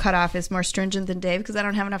level of cutoff is more stringent than Dave because I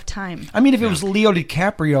don't have enough time. I mean, if it was Leo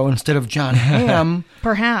DiCaprio instead of John Hamm,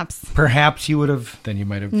 perhaps you would have. Then you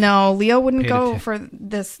might have. No, Leo wouldn't go for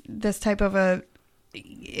this type of a.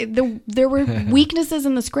 There were weaknesses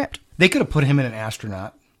in the script. They could have put him in an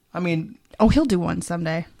astronaut. I mean, he'll do one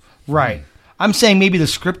someday. Right. I'm saying maybe the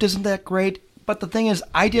script isn't that great, but the thing is,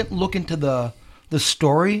 I didn't look into the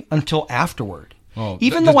story until afterward. Oh,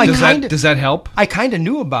 even though does that help? I kind of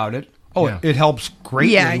knew about it. Oh, Yeah. it helps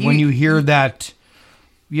greatly when you hear that.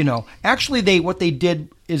 You know, actually, what they did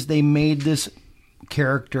is they made this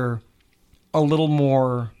character a little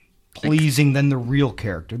more pleasing than the real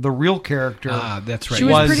character. The real character, that's right. She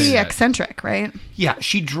was pretty eccentric, right? Yeah,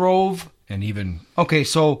 she drove, and even okay.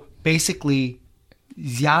 So basically,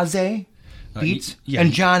 Zazie Beetz yeah.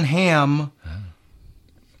 and John Hamm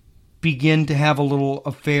begin to have a little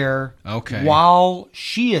affair. Okay. While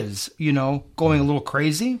she is, going a little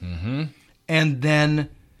crazy, Mm-hmm. and then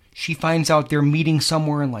she finds out they're meeting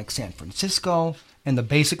somewhere in like San Francisco, and the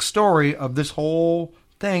basic story of this whole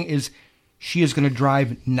thing is she is going to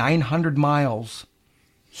drive 900 miles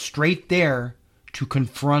straight there to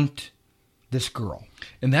confront this girl.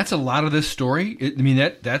 And that's a lot of this story. I mean,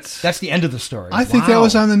 that's the end of the story. I think that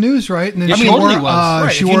was on the news, right? And then she totally wore,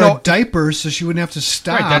 was. She wore a diaper so she wouldn't have to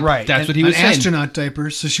stop. Right. That's what he was an saying. astronaut diaper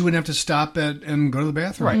so she wouldn't have to stop and go to the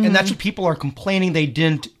bathroom. Right, and that's what people are complaining they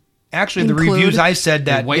didn't. Actually, the Include. reviews I said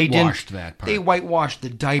that They didn't. whitewashed that part. They whitewashed the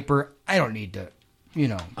diaper. I don't need to,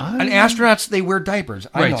 And astronauts, they wear diapers.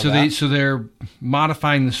 I know right. that. So they're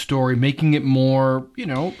modifying the story, making it more,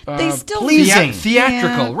 They still pleasing.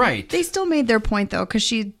 theatrical. Yeah. Right. They still made their point though, because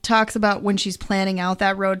she talks about when she's planning out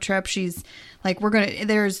that road trip. She's like, we're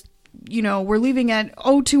leaving at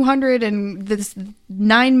 200 and this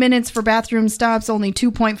 9 minutes for bathroom stops, only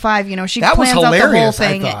 2.5. She That was plans out the whole hilarious, I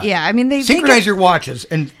thing. thought. Yeah, I mean they synchronize your watches,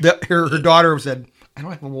 and her daughter said, "I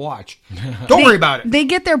don't have a watch. Don't worry about it." They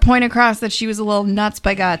get their point across that she was a little nuts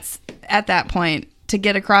by guts at that point to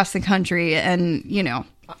get across the country, and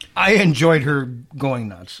I enjoyed her going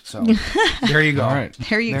nuts. So there you go. All right.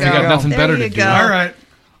 There you There go. you got nothing There better you to do. go. All right,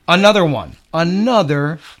 another one,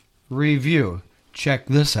 another review. Check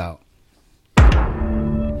this out.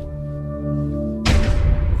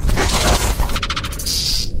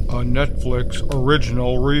 A Netflix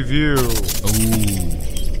original review.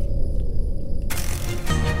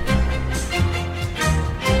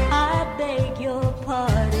 I beg your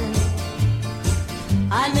pardon.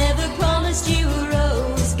 I never promised you a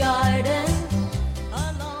rose garden.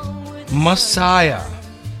 Messiah.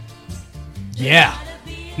 Yeah.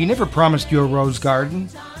 He never promised you a rose garden,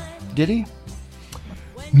 did he?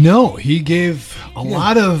 No, he gave a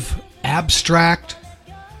lot of abstract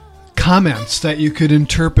comments that you could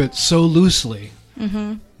interpret so loosely,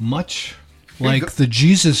 much like the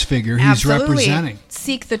Jesus figure he's Absolutely. representing.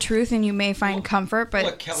 Seek the truth and you may find comfort, let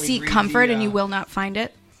but Kelly seek read comfort the, and you will not find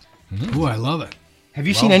it. Ooh, I love it. Have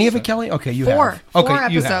you seen any of it, Kelly? Okay, you Four. have. Four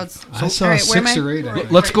Okay, you have. episodes. I saw All right, where am 6 I? or 8. I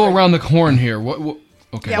think. Let's go around the horn here. What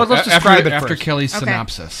okay. Yeah, Well, let's describe it after first. Kelly's Okay.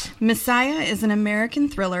 synopsis. Messiah is an American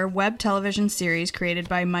thriller web television series created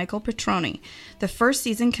by Michael Petroni. The first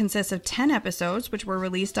season consists of 10 episodes, which were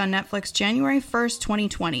released on Netflix January 1st,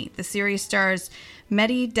 2020. The series stars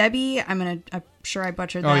Mehdi Debbie, I'm sure I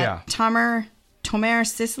butchered that. Oh, yeah. Tomer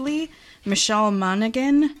Sicily, Michelle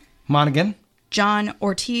Monaghan, John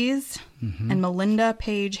Ortiz, and Melinda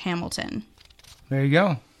Page Hamilton. There you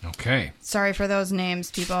go. Okay. Sorry for those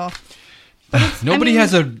names, people. Nobody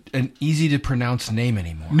has an easy to pronounce name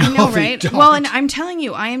anymore. I know, they right? don't. Well, and I'm telling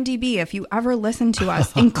you, IMDb, if you ever listen to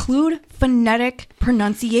us, include phonetic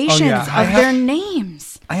pronunciations I of have- their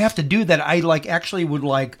names. I have to do that. I actually would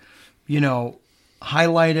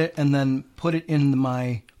highlight it and then put it in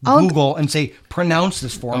my Google and say, pronounce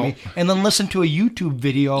this for me, and then listen to a YouTube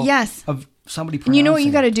video Yes. of somebody And pronouncing you know what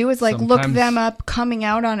you got to it. do is look Sometimes- them up coming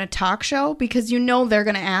out on a talk show because they're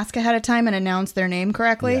going to ask ahead of time and announce their name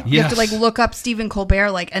correctly. Yeah. You have to Yes. look up Stephen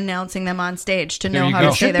Colbert announcing them on stage to There know you how go.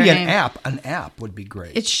 to It say should their be name. an app. An app would be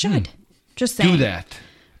great. It should. Just saying. Do that.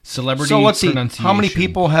 Celebrity So let's see. pronunciation. How many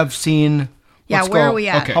people have seen? Yeah, let's where go. are we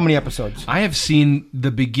at? Okay. How many episodes? I have seen the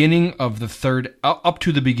beginning of the third, up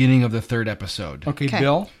to the beginning of the third episode. Okay, Okay.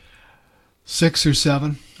 Bill. 6 or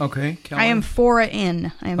 7. Okay, Kelly. I am 4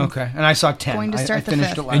 in. I'm Okay, and I saw 10. Going to I start the finished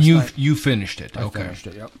fifth. it last And night. you finished it. I Okay. finished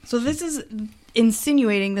it. Yep. So this is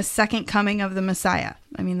insinuating the second coming of the Messiah.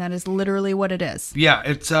 I mean, that is literally what it is. Yeah,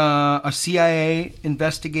 it's a CIA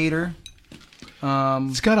investigator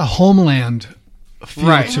It's got a Homeland feel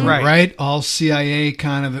Right, to it, right. right? All CIA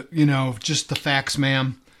kind of, just the facts,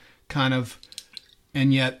 ma'am, kind of.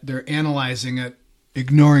 And yet they're analyzing it,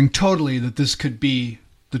 ignoring totally that this could be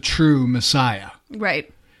the true Messiah.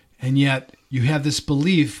 Right. And yet you have this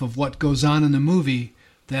belief of what goes on in the movie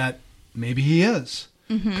that maybe he is.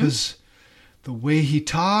 Because the way he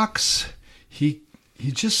talks, he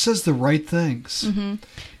just says the right things.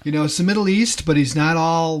 It's the Middle East, but he's not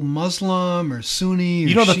all Muslim or Sunni. Or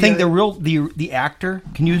You know the thing, Shia. the actor.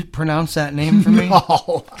 Can you pronounce that name for me?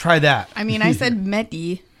 No. Try that. I mean, I said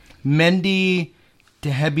Mehdi. Mendy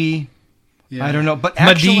Dehebi. Yeah. I don't know, but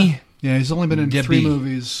actually, Yeah, he's only been in Debbie. 3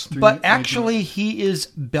 movies. but actually, he is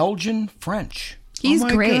Belgian French. He's Oh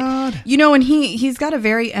my great. God. And he's got a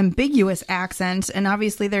very ambiguous accent, and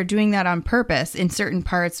obviously they're doing that on purpose in certain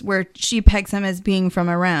parts where she pegs him as being from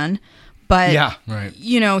Iran. But, Yeah, right.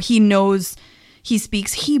 he knows he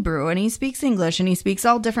speaks Hebrew and he speaks English and he speaks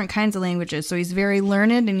all different kinds of languages. So he's very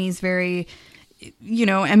learned and he's very,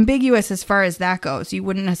 ambiguous as far as that goes. You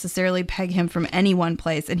wouldn't necessarily peg him from any one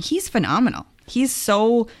place. And he's phenomenal. He's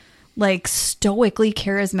so stoically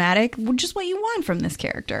charismatic, just what you want from this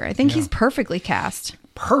character. I think he's perfectly cast.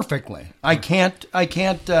 Perfectly. I can't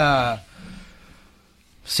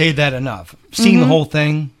say that enough. Seeing the whole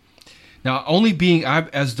thing. Now, only being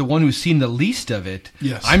as the one who's seen the least of it,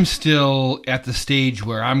 Yes. I'm still at the stage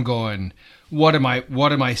where I'm going, what am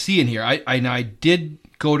I seeing here? I did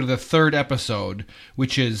go to the 3rd episode,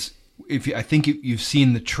 which is, I think you've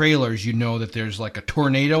seen the trailers, you know that there's like a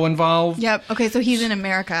tornado involved. Yep. Okay, so he's in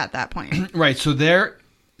America at that point. Right.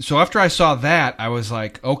 So after I saw that, I was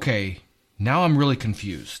like, okay, now I'm really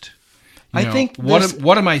confused. I think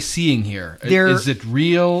what am I seeing here? Is it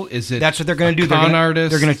real? Is it? That's what they're going to do. Con artist.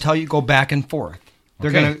 They're going to tell you go back and forth.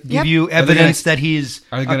 They're Okay. going to give Yep. you they evidence gonna- that he's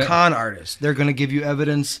are they a gonna- con artist. They're going to give you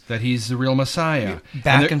evidence. that he's the real Messiah.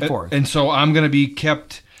 Back and they're- forth. And so I'm going to be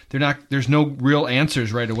kept. There's no real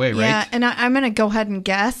answers right away, right? Yeah, and I'm going to go ahead and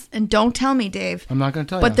guess, and don't tell me, Dave. I'm not going to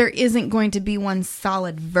tell But you. there isn't going to be one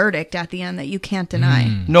solid verdict at the end that you can't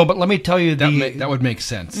deny. No, but let me tell you That would make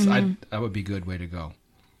sense. That would be a good way to go.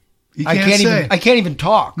 You I can't even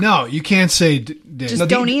talk. No, you can't say. Dave. Just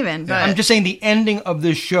don't even. But I'm just saying the ending of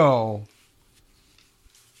this show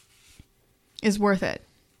is worth it.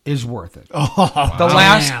 is worth it. Oh,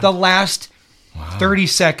 The last 30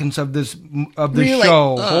 seconds of the Really?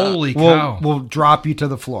 show Holy cow. will drop you to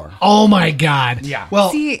the floor. Oh my God! Yeah. Well,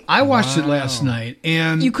 See- I watched it last night,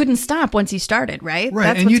 and You couldn't stop once you started, right? right,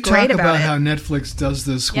 That's and what's you talk great about it. how Netflix does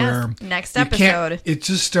this, Yes, where next you can't- episode. it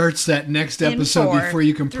just starts that next In episode 4, before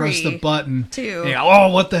you can press 3, the button. 2. Yeah. Oh,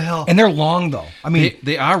 what the hell? And they're long though. I mean,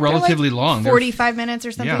 They are relatively long. They're 45 minutes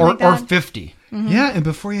or something Yeah. like or that. 50. Yeah, and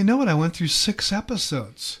before you know it, I went through 6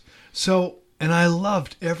 episodes. So, and I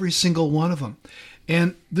loved every single one of them.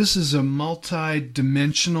 And this is a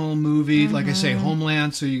multi-dimensional movie, like I say,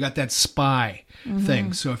 Homeland. So you got that spy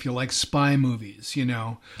thing. So if you like spy movies,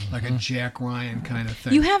 like a Jack Ryan kind of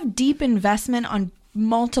thing. You have deep investment on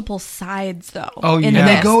multiple sides, though. Oh, yeah. in And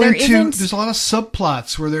they this. go There into isn't- there's a lot of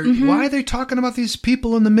subplots where they're why are they talking about these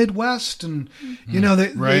people in the Midwest and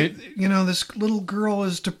Right. this little girl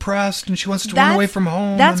is depressed and she wants to run away from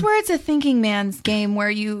home. That's and- where it's a thinking man's game where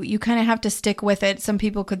you kind of have to stick with it. Some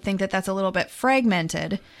people could think that that's a little bit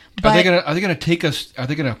fragmented. But Are they gonna take us? Are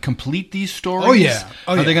they gonna complete these stories? Oh, yeah.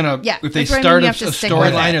 Oh, Are yeah. they gonna? Yeah, If they that's what I mean, start you a have to stick with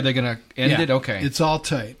storyline, it. are they gonna end Yeah, it? Okay. It's all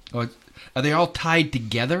tight. Oh, are they all tied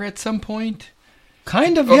together at some point?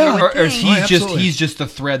 Kind of, Or, yeah. or is Oh, absolutely. he's just the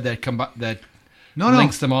thread that No.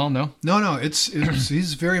 links them all? No. No, it's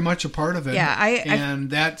he's very much a part of it. Yeah, and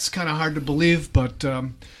that's kind of hard to believe, but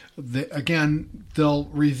again, they'll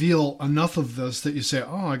reveal enough of this that you say,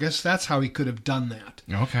 "Oh, I guess that's how he could have done that."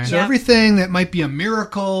 Okay. So Yeah. everything that might be a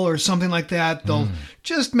miracle or something like that, they'll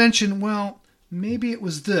just mention, "Well, maybe it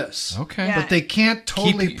was this." Okay. Yeah. But they can't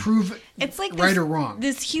totally Keep- prove it it's like right this, or wrong.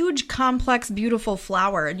 This huge, complex, beautiful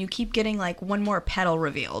flower, and you keep getting like one more petal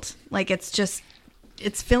revealed. Like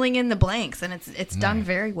it's filling in the blanks, and it's done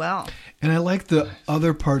very well. And I like the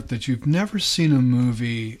other part that you've never seen a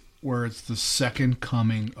movie where it's the second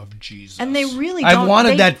coming of Jesus. And they really I've don't.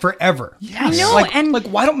 wanted they- that forever. I know, Like, and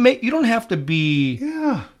why don't you don't have to be,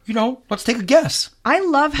 Yeah. let's take a guess. I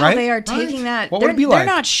love how Right? they are Right. taking that. What would they're, it be they're like?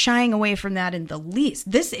 not shying away from that in the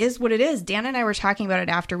least. This is what it is. Dan and I were talking about it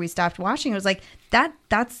after we stopped watching. It was like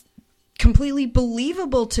that's completely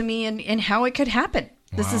believable to me in how it could happen.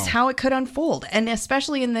 This is Wow. how it could unfold. And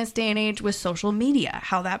especially in this day and age with social media,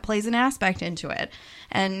 how that plays an aspect into it.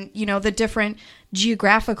 And, you know, the different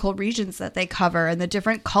geographical regions that they cover and the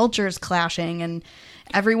different cultures clashing and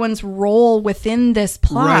everyone's role within this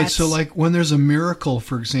plot. Right. So, like when there's a miracle,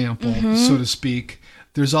 for example, Mhm. so to speak,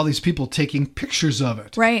 there's all these people taking pictures of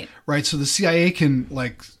it. Right. Right. So the CIA can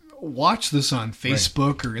like watch this on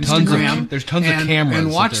Facebook or Tons of- Instagram. there's tons of cameras and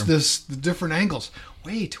that watch they're- the different angles.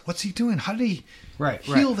 Wait, what's he doing? How did he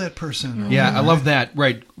heal that person? Yeah, I love that.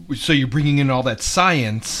 Right. So you're bringing in all that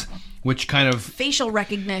science, which kind of Facial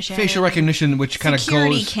recognition. which kind of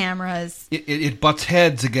security goes. cameras. It butts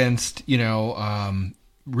heads against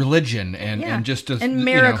religion and Yeah. just a, And you know,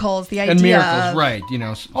 miracles, the and idea miracles, of- right?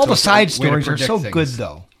 All the side way to stories are predict so things. good,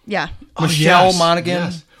 though. Yeah. Michelle yes, Monaghan.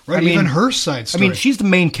 yes. Right, even her side story. I mean, she's the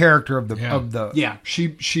main character of the Yeah, she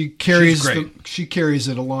carries She's great. she carries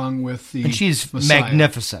it along with the and she's Messiah.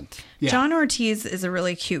 magnificent. Yeah. John Ortiz is a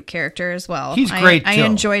really cute character as well. He's great, I too.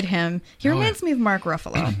 enjoyed him. He Oh, reminds me of Mark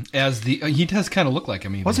Ruffalo. As he does kind of look like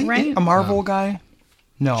him. Even. Was he Right? a Marvel guy?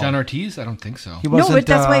 No. John Ortiz? I don't think so. He No, wasn't, but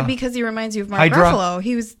that's why, because he reminds you of Mark Hydra? Ruffalo.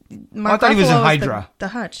 He was Mark I thought he was in Ruffalo was Hydra. The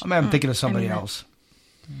Hutch. I'm thinking of somebody anyway. else.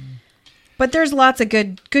 But there's lots of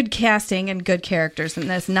good casting and good characters in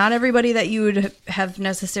this. Not everybody that you would have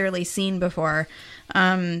necessarily seen before.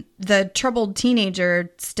 The troubled teenager,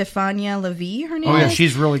 Stefania Levy, her name Oh, yeah, is.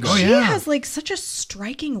 she's really good. She Oh, yeah. has like such a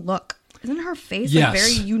striking look. Isn't her face Yes. like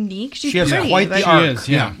very unique? She's She has pretty, quite the but arc. She is,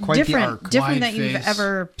 yeah. Quite the different, arc. different Wide that you've face.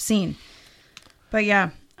 ever seen. But yeah,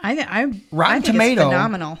 I Rotten think Tomato. it's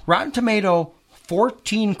phenomenal. Rotten Tomato,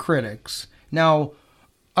 14 critics. Now,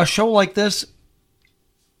 a show like this,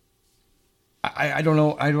 I don't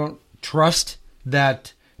know. I don't trust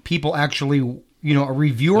that people actually, a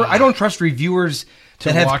reviewer. I don't trust reviewers To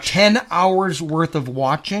that have watch. 10 hours worth of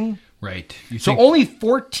watching. Right. You So think- only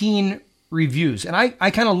 14 reviews. And I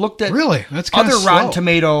kind of looked at Really? That's kinda other Rotten slow.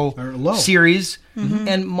 Tomato Or low. series, Mm-hmm.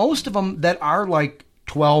 and most of them that are like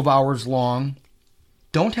 12 hours long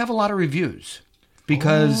don't have a lot of reviews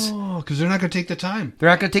because because they're not going to take the time. they're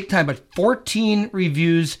not going to take time. But 14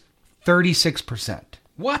 reviews, 36%.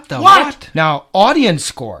 What the What? Now, audience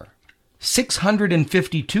score,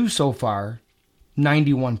 652 so far,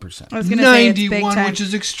 91%. I was going to say it's big 91, time. which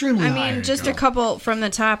is extremely I high. mean, just a couple from the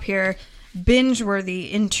top here.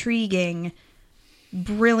 Binge-worthy, intriguing,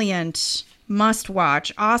 brilliant,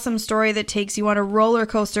 must-watch, awesome story that takes you on a roller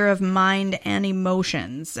coaster of mind and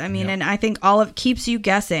emotions. I mean, and I think all of keeps you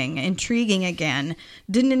guessing, intriguing again.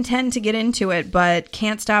 Didn't intend to get into it, but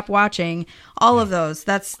can't stop watching. All of those.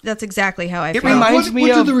 That's exactly how I It feel. reminds what me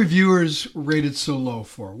do of- the reviewers rate it so low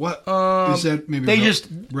for? What is that? Maybe they just-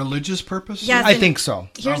 religious purpose? Yes, I and think so.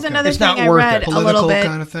 Here's Okay. another It's thing not I worth read it. a little Political bit.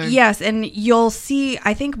 kind of thing? Yes, and you'll see.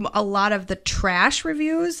 I think a lot of the trash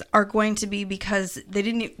reviews are going to be because they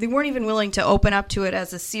weren't even willing to open up to it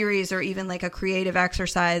as a series or even like a creative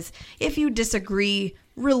exercise. If you disagree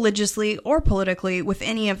religiously or politically with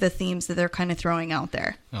any of the themes that they're kind of throwing out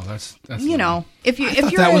there, Oh, that's if you I if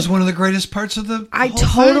thought you're that was one of the greatest parts of the I whole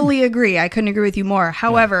totally agree. I couldn't agree with you more.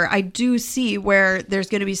 However, I do see where there's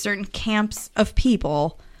going to be certain camps of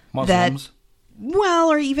people Muslims.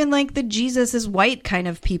 or even like the Jesus is white kind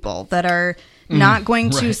of people that are not going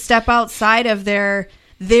to right. step outside of their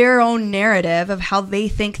own narrative of how they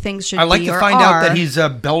think things should be. I like to or find out are. that he's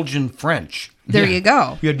Belgian French. There you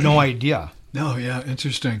go. You had no idea. No, yeah,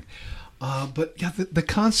 interesting. But yeah, the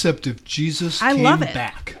concept of Jesus I came love it.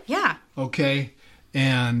 back, Yeah. okay,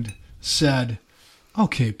 and said,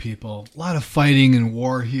 okay, people, a lot of fighting and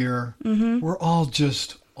war here. Mm-hmm. We're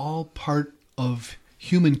all part of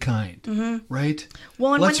humankind, right?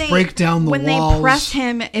 Well, and let's when they, break down the when walls. they press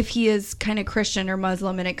him if he is kind of Christian or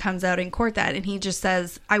Muslim, and it comes out in court that, and he just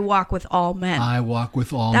says, "I walk with all men." I walk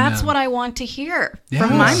with all That's men. what I want to hear Yes.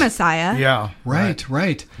 from my Messiah. Yeah. Right.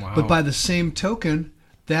 Wow. But by the same token,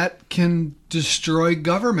 that can destroy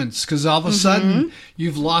governments because all of a sudden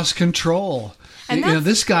you've lost control. And You know,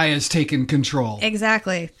 this guy has taken control.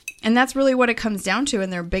 Exactly. And that's really what it comes down to,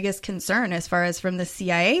 and their biggest concern, as far as from the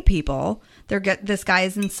CIA people, this guy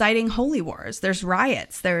is inciting holy wars. There's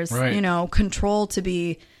riots. There's Right. control to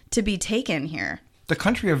be taken here. The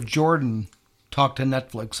country of Jordan talked to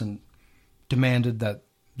Netflix and demanded that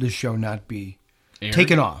this show not be Aired?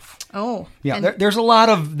 taken off. Oh, Yeah, and there's a lot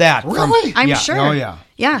of that. Really? I'm yeah, sure. Oh, yeah.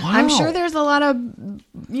 Yeah, I'm Wow. sure there's a lot of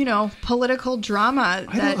political drama.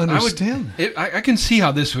 I that don't understand. I can see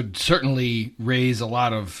how this would certainly raise a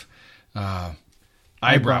lot of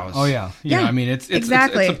eyebrows. Oh, yeah. You know, Yeah, I mean, it's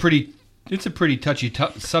exactly. it's a pretty touchy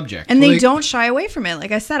subject. And Well, they they- don't shy away from it.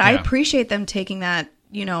 Like I said, I Yeah. appreciate them taking that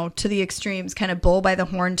to the extremes, kind of bull by the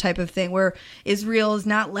horn type of thing, where Israel is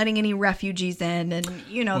not letting any refugees in, and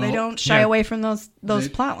they don't shy away from those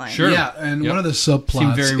plot lines. Sure. Yeah, and one of the Seem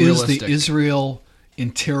subplots very is realistic. the Israel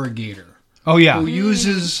interrogator. Oh yeah. Who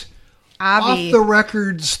uses Avi. off the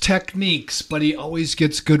records techniques, but he always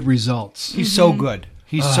gets good results. He's so good.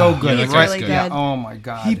 He's so good. He's right? really good. Yeah. Oh my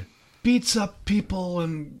god. He beats up people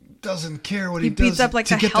and doesn't care what he, He beats does up like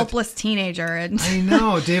to a get helpless teenager. And I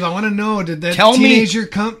know, Dave. I want to know. Did that Tell me- teenager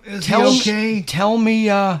come? Is he okay? Tell me.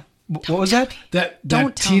 What was that? That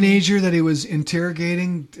Don't tell me. teenager that he was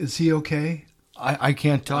interrogating. Is he okay? I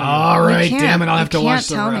can't tell you. All right, can't. damn it! I'll You have to can't watch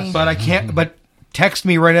the tell rest. me. But I can't. But text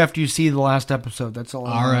me right after you see the last episode. That's all.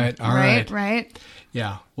 All right, all right. right.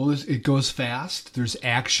 Yeah. Well, it goes fast. There's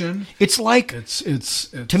action. It's like It's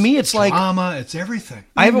to me. It's like drama. It's everything.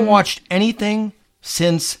 I haven't watched anything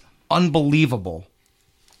since Unbelievable.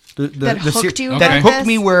 That hooked you That like hooked this?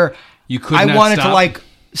 me where You could I not wanted to stop? like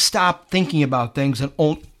stop thinking about things and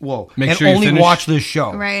Make sure you only finish. watch this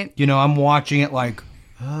show. Right. I'm watching it like.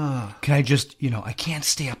 Can I just, I can't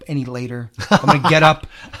stay up any later. I'm going to get up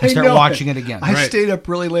and start watching it again. I stayed up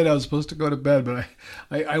really late. I was supposed to go to bed, but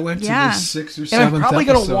I went to the 6th or 7th And I'm probably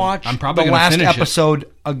going to episode. watch I'm probably the gonna last finish it.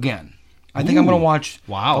 episode again. I think I'm going to watch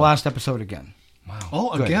Wow. the last episode again.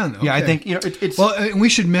 Oh, Good. again. Yeah, I okay. think, it's... Well, and we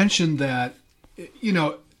should mention that,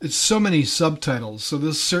 it's so many subtitles, so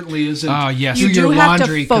this certainly isn't yes. do You do your have to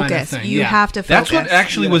laundry kind of focus. thing. You Yeah. have to focus. That's what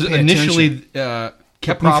actually You was gotta pay initially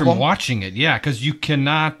kept me problem? from watching it. Yeah, because you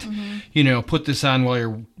cannot, put this on while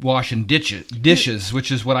you're washing dishes,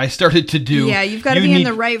 which is what I started to do. Yeah, you've got to You be in need-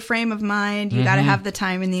 the right frame of mind. You got to have the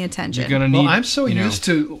time and the attention. You're gonna need. Well, I'm so used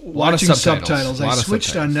to lot of watching subtitles. subtitles. I Lot of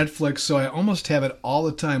switched on subtitles. Netflix, so I almost have it all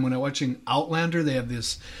the time. When I'm watching Outlander, they have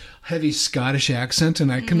this heavy Scottish accent,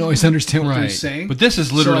 and I can always understand what they're saying. But this is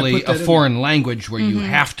So I literally put that a in foreign language where you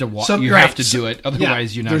have to you have to do it.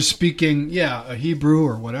 Otherwise, you're not. They're speaking, a Hebrew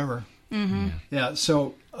or whatever. Yeah.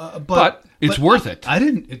 So, But it's worth it.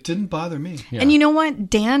 It didn't bother me. And you know what?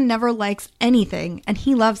 Dan never likes anything, and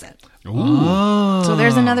he loves it. Oh. So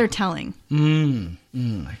there's another telling.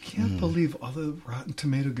 I can't believe all the Rotten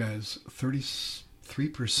Tomato guys,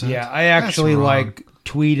 33%. Yeah, I actually That's wrong.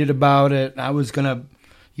 tweeted about it. I was going to...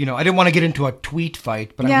 I didn't want to get into a tweet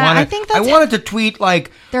fight, but Yeah, I think that's- I wanted to tweet like...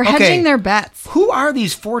 They're okay, hedging their bets. Who are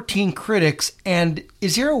these 14 critics, and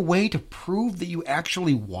is there a way to prove that you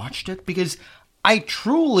actually watched it? Because I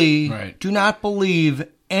truly do not believe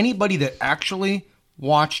anybody that actually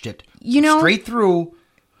watched it. Straight through,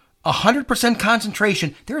 100%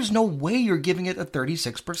 concentration. There's no way you're giving it a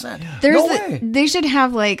 36%. No way. They should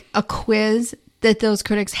have like a quiz that those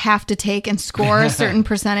critics have to take and score a certain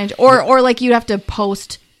percentage, or like you'd have to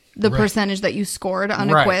post the percentage that you scored on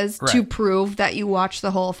a quiz to prove that you watched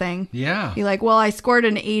the whole thing. Yeah. Be like, well, I scored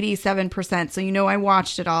an 87%, so I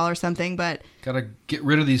watched it all or something, but Gotta get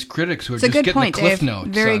rid of these critics who are it's a just good getting point, the cliff Dave. notes.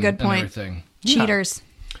 Very on- good on point. everything. Cheaters.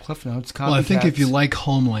 Cliff Notes, Well, I think if you copycats. like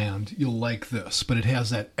Homeland, you'll like this, but it has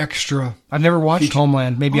that extra. I've never watched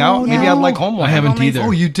Homeland. Maybe I'd like Homeland. I haven't Only- either. Oh,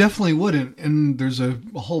 you definitely wouldn't. And there's a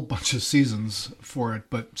whole bunch of seasons for it,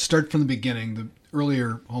 but start from the beginning. The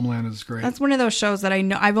earlier Homeland is great. That's one of those shows that I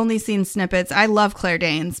know. I've only seen snippets. I love Claire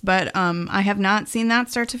Danes, but I have not seen that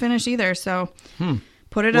start to finish either. So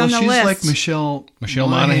put it on the she's list. like Michelle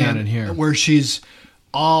Monaghan in here. where she's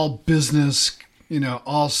all business,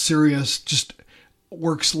 all serious, just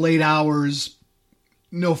works late hours,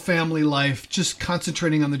 no family life, just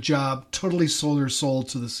concentrating on the job, totally sold her soul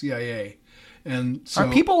to the CIA. And so, Are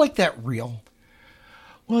people like that real?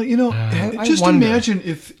 well, I just wonder. imagine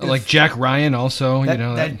if Like Jack Ryan also,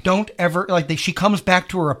 That don't ever she comes back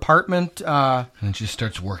to her apartment. and then she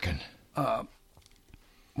starts working.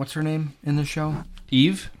 What's her name in the show?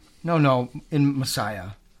 Eve? No, in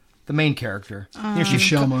Messiah, the main character.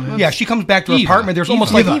 Michelle Monaghan. Yeah, she comes back to her Eva. apartment. There's Eva.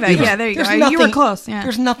 almost like Eva, yeah, there you there's go. You nothing- were close, yeah.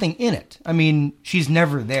 There's nothing in it. I mean, she's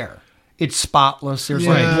never there. It's spotless. There's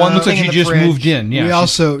Yeah. like one Looks thing like she in the just fridge. moved in. Yeah. we she's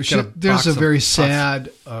also got a there's box a of very puff. sad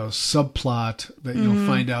subplot that you'll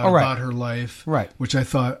find out Oh, right. about her life, Right. Which I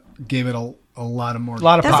thought gave it a lot of more.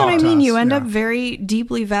 lot of That's what I power. mean. You end Yeah. up very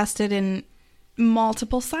deeply vested in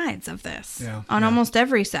multiple sides of this. Yeah. On Yeah. almost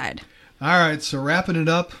every side. All right, so wrapping it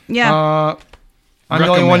up. Yeah. I'm the only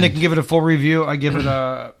one Recommend. that can give it a full review. I give it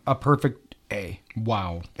a perfect A.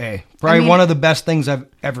 Wow. A. Probably mean- one of the best things I've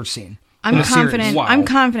ever seen. I'm in a series. confident. Wow. I'm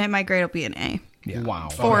confident my grade will be an A. Wow.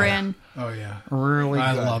 4 in. Oh yeah, Really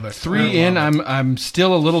I good. love it. 3 in. I'm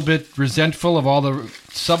still a little bit resentful of all the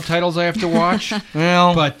subtitles I have to watch.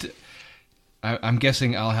 Well, But I'm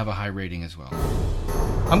guessing I'll have a high rating as well.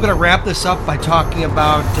 I'm going to wrap this up by talking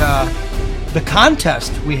about the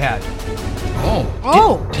contest we had.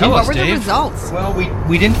 Tell us, what were the Dave. results? Well,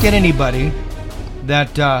 we didn't get anybody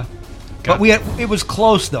that, but it was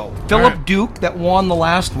close though. Philip right. Duke that won the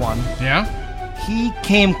last one. Yeah? He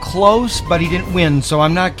came close, but he didn't win, so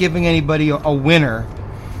I'm not giving anybody a winner.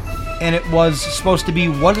 And it was supposed to be,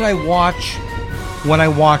 what did I watch when I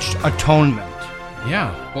watched Atonement?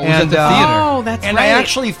 Yeah. What was at the theater? Oh, that's and right. I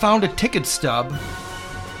actually found a ticket stub,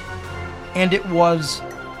 and it was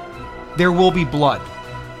There Will Be Blood.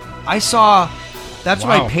 I saw, that's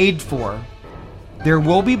what I Wow. paid for. There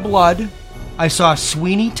Will Be Blood. I saw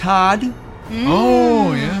Sweeney Todd.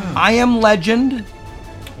 Oh, yeah. I Am Legend.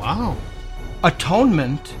 Wow.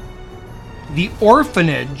 Atonement. The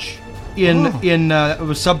Orphanage it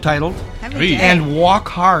was subtitled. Heavy day. And Walk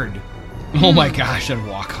Hard. Oh my gosh, and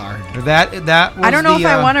Walk Hard. That was I don't know the, if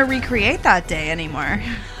I want to recreate that day anymore.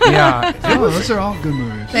 Yeah. Oh, those are all good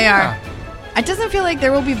movies. They are. It doesn't feel like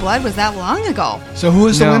There Will Be Blood was that long ago. So who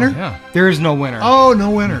is the No. winner? Yeah. There is no winner. Oh, no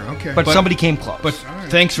winner. Okay. But somebody came close. But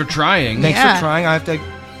thanks for trying. Thanks Yeah. for trying. I have to come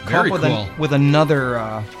Very up cool. with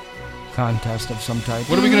another contest of some type.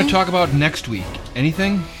 What are we going to talk about next week?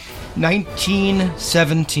 Anything?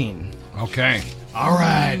 1917. Okay. All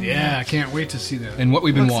right. Yeah, I can't wait to see that. And what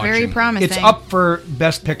we've been Looks watching. very promising. It's up for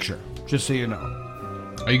Best Picture, just so you know.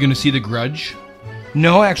 Are you going to see The Grudge?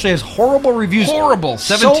 No, actually, it has horrible reviews. Horrible.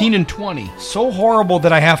 17 and 20. So horrible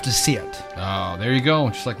that I have to see it. Oh, there you go.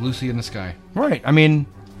 Just like Lucy in the Sky. Right. I mean,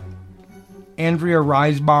 Andrea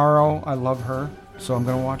Riseborough, I love her, so I'm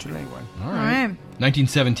going to watch it anyway. All All right. right.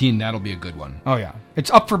 1917, that'll be a good one. Oh, yeah.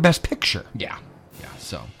 It's up for Best Picture. Yeah. Yeah,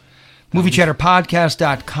 so.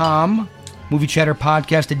 MovieChatterPodcast.com.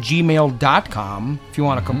 MovieChatterPodcast@gmail.com if you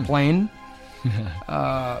want to complain.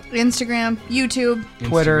 Instagram, YouTube.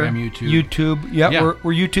 Twitter, Instagram, YouTube. Yep, Yeah.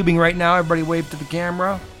 we're YouTubing right now. Everybody wave to the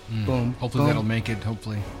camera. Boom. Hopefully boom. that'll make it,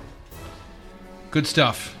 hopefully. Good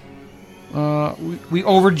stuff. We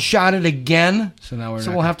overshot it again. So now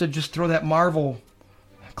we'll have to just throw that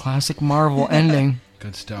classic Marvel ending.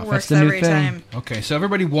 Good stuff. Works the new every thing. time. Okay, so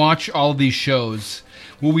everybody watch all these shows.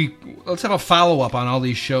 Let's have a follow-up on all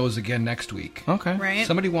these shows again next week. Okay. Right.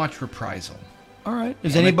 Somebody watch Reprisal. All right.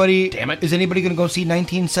 Is Damn it. anybody Damn it. Is anybody going to go see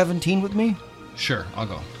 1917 with me? Sure, I'll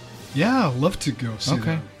go. Yeah, I'd love to go see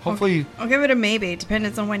that. Hopefully I'll give it a maybe.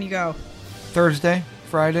 Depends on when you go. Thursday,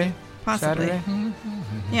 Friday, Possibly. Saturday.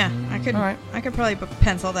 Yeah, I could. All right. I could probably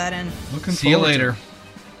pencil that in. Looking See you forward to later.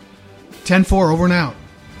 it. 10-4, over and out.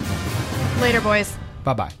 Later, boys.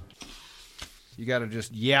 Bye-bye. You got to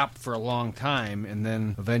just yap for a long time, and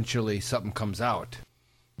then eventually something comes out.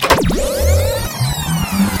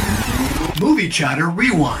 Movie Chatter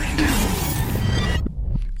Rewind.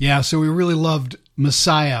 Yeah, so we really loved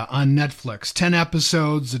Messiah on Netflix. 10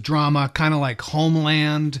 episodes, a drama, kind of like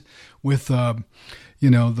Homeland with, the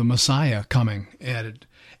Messiah coming added.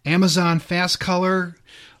 Amazon Fast Color,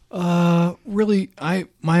 really,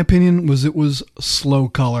 my opinion was it was slow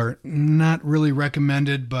color. Not really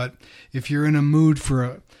recommended, but if you're in a mood for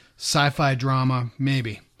a sci-fi drama,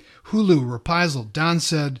 maybe. Hulu, Reprisal. Don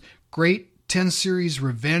said, great 10-series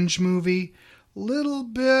revenge movie. Little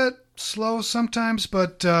bit slow sometimes,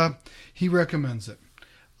 but he recommends it.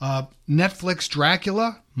 Netflix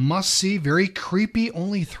Dracula, must see, very creepy,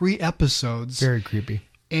 only 3 episodes. Very creepy.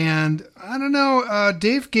 And I don't know,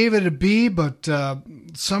 Dave gave it a B, but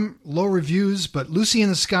some low reviews. But Lucy in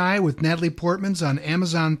the Sky with Natalie Portman's on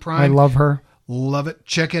Amazon Prime. I love her. Love it.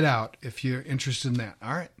 Check it out if you're interested in that.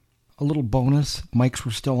 All right. A little bonus. Mics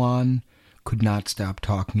were still on. Could not stop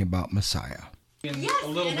talking about Messiah. Yes, and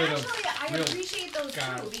actually, I appreciate those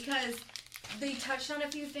too because they touched on a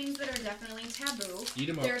few things that are definitely taboo. Eat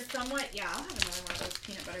 'em up. They're somewhat, I'll have another one of those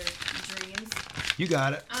peanut butter dreams. You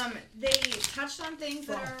got it. They touched on things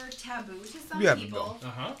that are taboo to some You have 'em, people. Bill.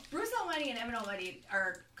 Uh-huh. Bruce Almighty and Evan Almighty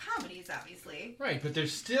are comedies, obviously. Right, but they're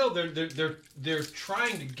still they're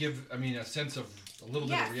trying to give a sense of a little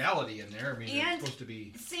bit of reality in there. They're And supposed to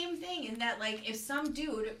be same thing in that, like, if some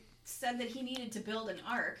dude said that he needed to build an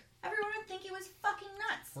ark, everyone would think he was fucking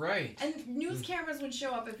nuts. Right. And news cameras would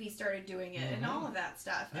show up if he started doing it and all of that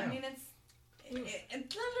stuff. Yeah. I mean, there's a little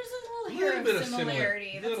Little hair bit of of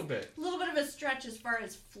similarity. similar- little bit. A little bit of a stretch as far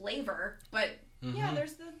as flavor, but yeah, Mhm.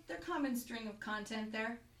 there's the common string of content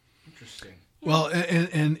there. interesting. Well,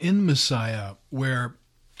 and in Messiah, where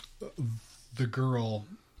the girl,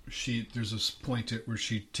 there's this point where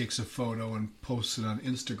she takes a photo and posts it on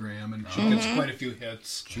Instagram, and she gets quite a few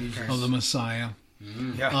hits of the Messiah.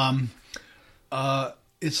 Yeah.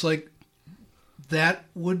 It's like that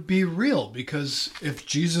would be real, because if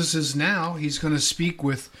Jesus is now, he's going to speak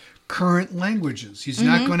with current languages. He's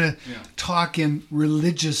not going to talk in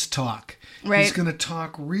religious talk. Right. He's going to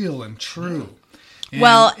talk real and true. And,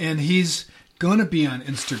 Well- and he's gonna be on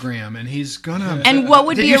Instagram, and he's gonna. And what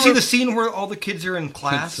would Did be you a see the scene where all the kids are in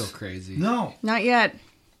class? That's so crazy. No, Not yet.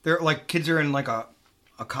 They're like kids are in like a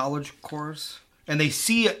college course, and they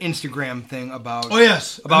see an Instagram thing about. Oh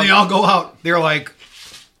yes, and they all go out. They're like,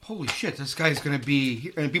 "Holy shit, this guy's gonna be,"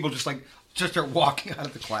 here. And people just start walking out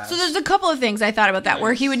of the class. So there's a couple of things I thought about that,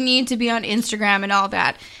 where he would need to be on Instagram and all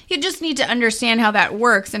that. You just need to understand how that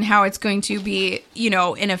works and how it's going to be,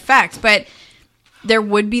 in effect. But there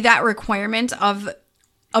would be that requirement of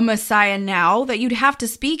a Messiah now that you'd have to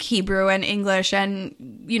speak Hebrew and English and,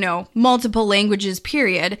 multiple languages,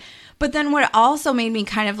 period. But then what also made me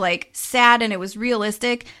kind of like sad, and it was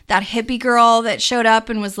realistic, that hippie girl that showed up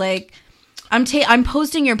and was like, I'm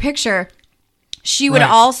posting your picture. She would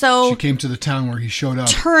also She came to the town where he showed up.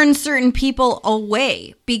 turn certain people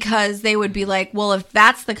away because they would be like, well, if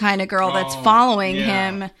that's the kind of girl that's following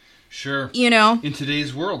him, Sure. In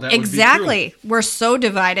today's world, that exactly. would be true. We're so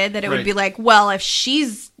divided that it would be like, well, if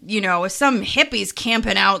she's, if some hippie's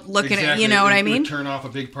camping out looking at, you know what I mean? Would turn off a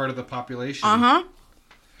big part of the population. Uh-huh.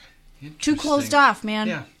 Too closed off, man.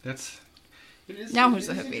 Yeah, that's... It is, now who's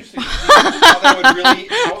the hippie? How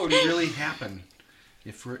it would really happen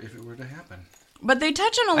if it were to happen. But they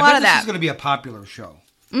touch on a I lot bet of this that. is going to be a popular show.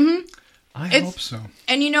 Mm-hmm. I hope so.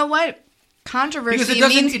 And you know what? Controversy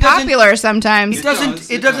Because means popular sometimes.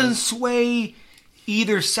 It doesn't sway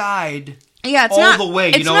either side. Yeah, it's all not the way.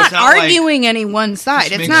 It's not arguing any one side.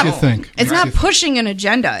 Just It's makes not. you think. It's Makes not you think. pushing an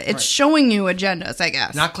agenda. It's Right. showing you agendas, I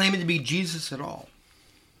guess. Not claiming to be Jesus at all.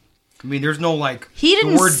 I mean, there's no He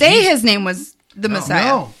didn't say his name was the Messiah.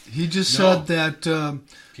 No, he just said that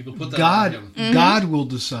People put that God, on him. Mhm. God will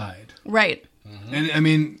decide. Right. And I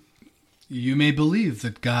mean, you may believe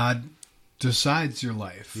that God decides your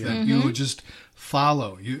life. Yeah. That you just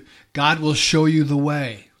follow. God will show you the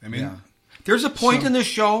way. I mean, Yeah. There's a point So- in this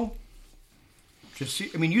show.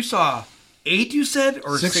 You saw 8, you said,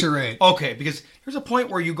 or 6 or 8. Okay, because there's a point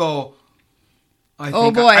where you go.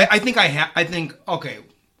 boy. I think okay,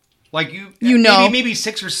 like maybe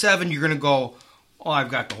 6 or 7. You're gonna go. Oh, I've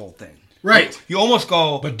got the whole thing. Right. You almost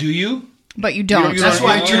go. But do you? But you don't. That's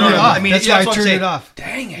why I turned it off. That's why I turned it off.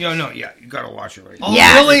 Dang it! No, yeah, you gotta watch it right. Oh,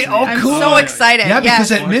 Yeah. really? Oh, I'm cool. so excited. Yeah,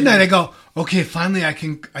 because Yes. at midnight I go, okay, finally I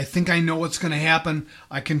think I know what's going to happen.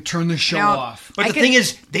 I can turn the show Now, off. But the thing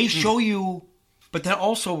is, they show you, but then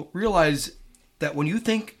also realize that when you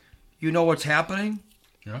think you know what's happening,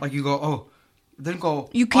 like you go,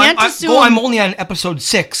 You can't assume- I'm only on episode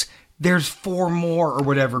 6. There's 4 more or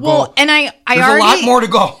whatever. Well, and I There's already a lot more to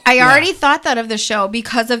go. I already thought that of the show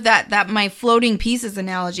because of that my floating pieces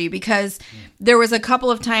analogy, because there was a couple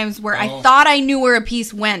of times where I thought I knew where a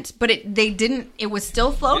piece went, but they didn't. It was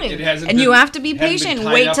still floating. It hasn't and you been- have to be hasn't been patient.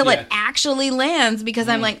 tied Wait up till it yet. actually lands, because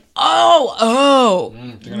I'm like, They're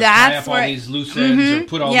gonna tie up all where these loose ends or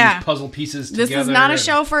put all these puzzle pieces This together. is not a and-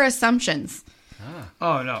 show for assumptions.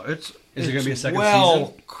 Oh no, Is there gonna be a second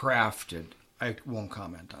well crafted. I won't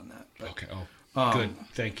comment on that. But, Okay. Good.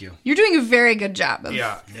 Thank you. You're doing a very good job of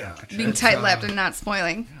Yeah. being It's, tight-lipped and not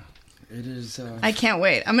spoiling. It is. I can't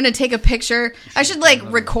wait. I'm gonna take a picture. I should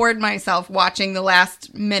record myself watching the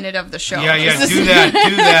last minute of the show. Yeah. This is- Do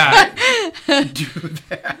that. Do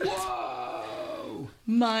that. Whoa.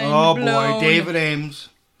 Mind Oh blown. boy, David Ames.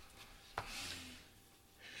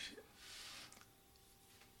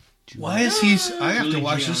 Why is he? I have to Julie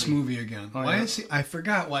watch this Gianni. movie again. Oh, Why yeah. is he? I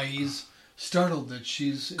forgot why he's startled that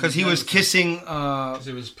she's Because he was kissing Because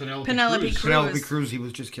it was Penelope Penelope Cruz. Penelope Cruz. He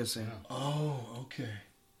was just kissing. Oh, okay.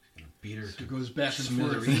 Beat her. So it goes back and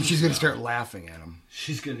And forth. she's gonna start laughing at him.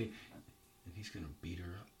 He's gonna beat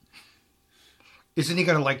her up. Isn't he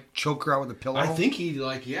gonna choke her out with a pillow? I think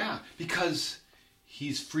because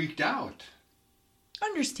he's freaked out.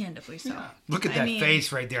 Understandably so. Look at I that mean,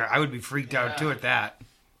 face right there. I would be freaked out too at that.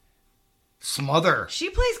 Smother. She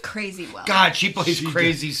plays crazy well. God, she plays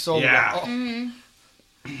crazy so Yeah. well. Mhm.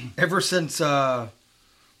 Ever since,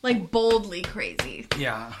 Boldly crazy.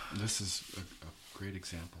 yeah. This is a great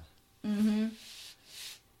example. Mm-hmm.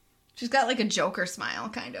 She's got a Joker smile,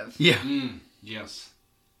 kind of. Yeah. Yes.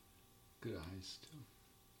 Good eyes too.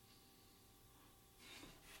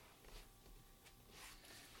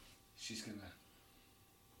 She's gonna.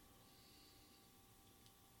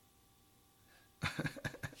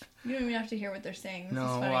 You don't even have to hear what they're saying. This No,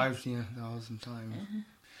 is funny. I've seen it 1,000 times.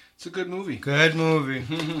 It's a good movie. Good movie.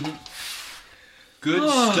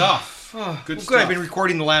 Good stuff. Good Good. stuff. I've been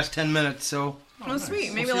recording the last 10 minutes, so. Oh,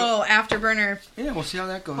 sweet. Maybe We'll a see little afterburner Yeah, we'll see how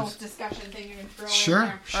that goes. post-discussion thing you can throw Sure. in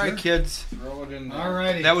there. All right, kids. Throw it in there. All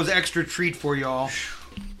righty. That was extra treat for y'all.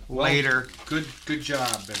 Later. Good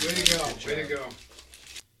job, baby. Way to go. Good Way to job. go.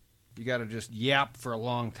 You got to just yap for a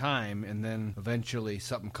long time, and then eventually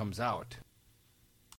something comes out.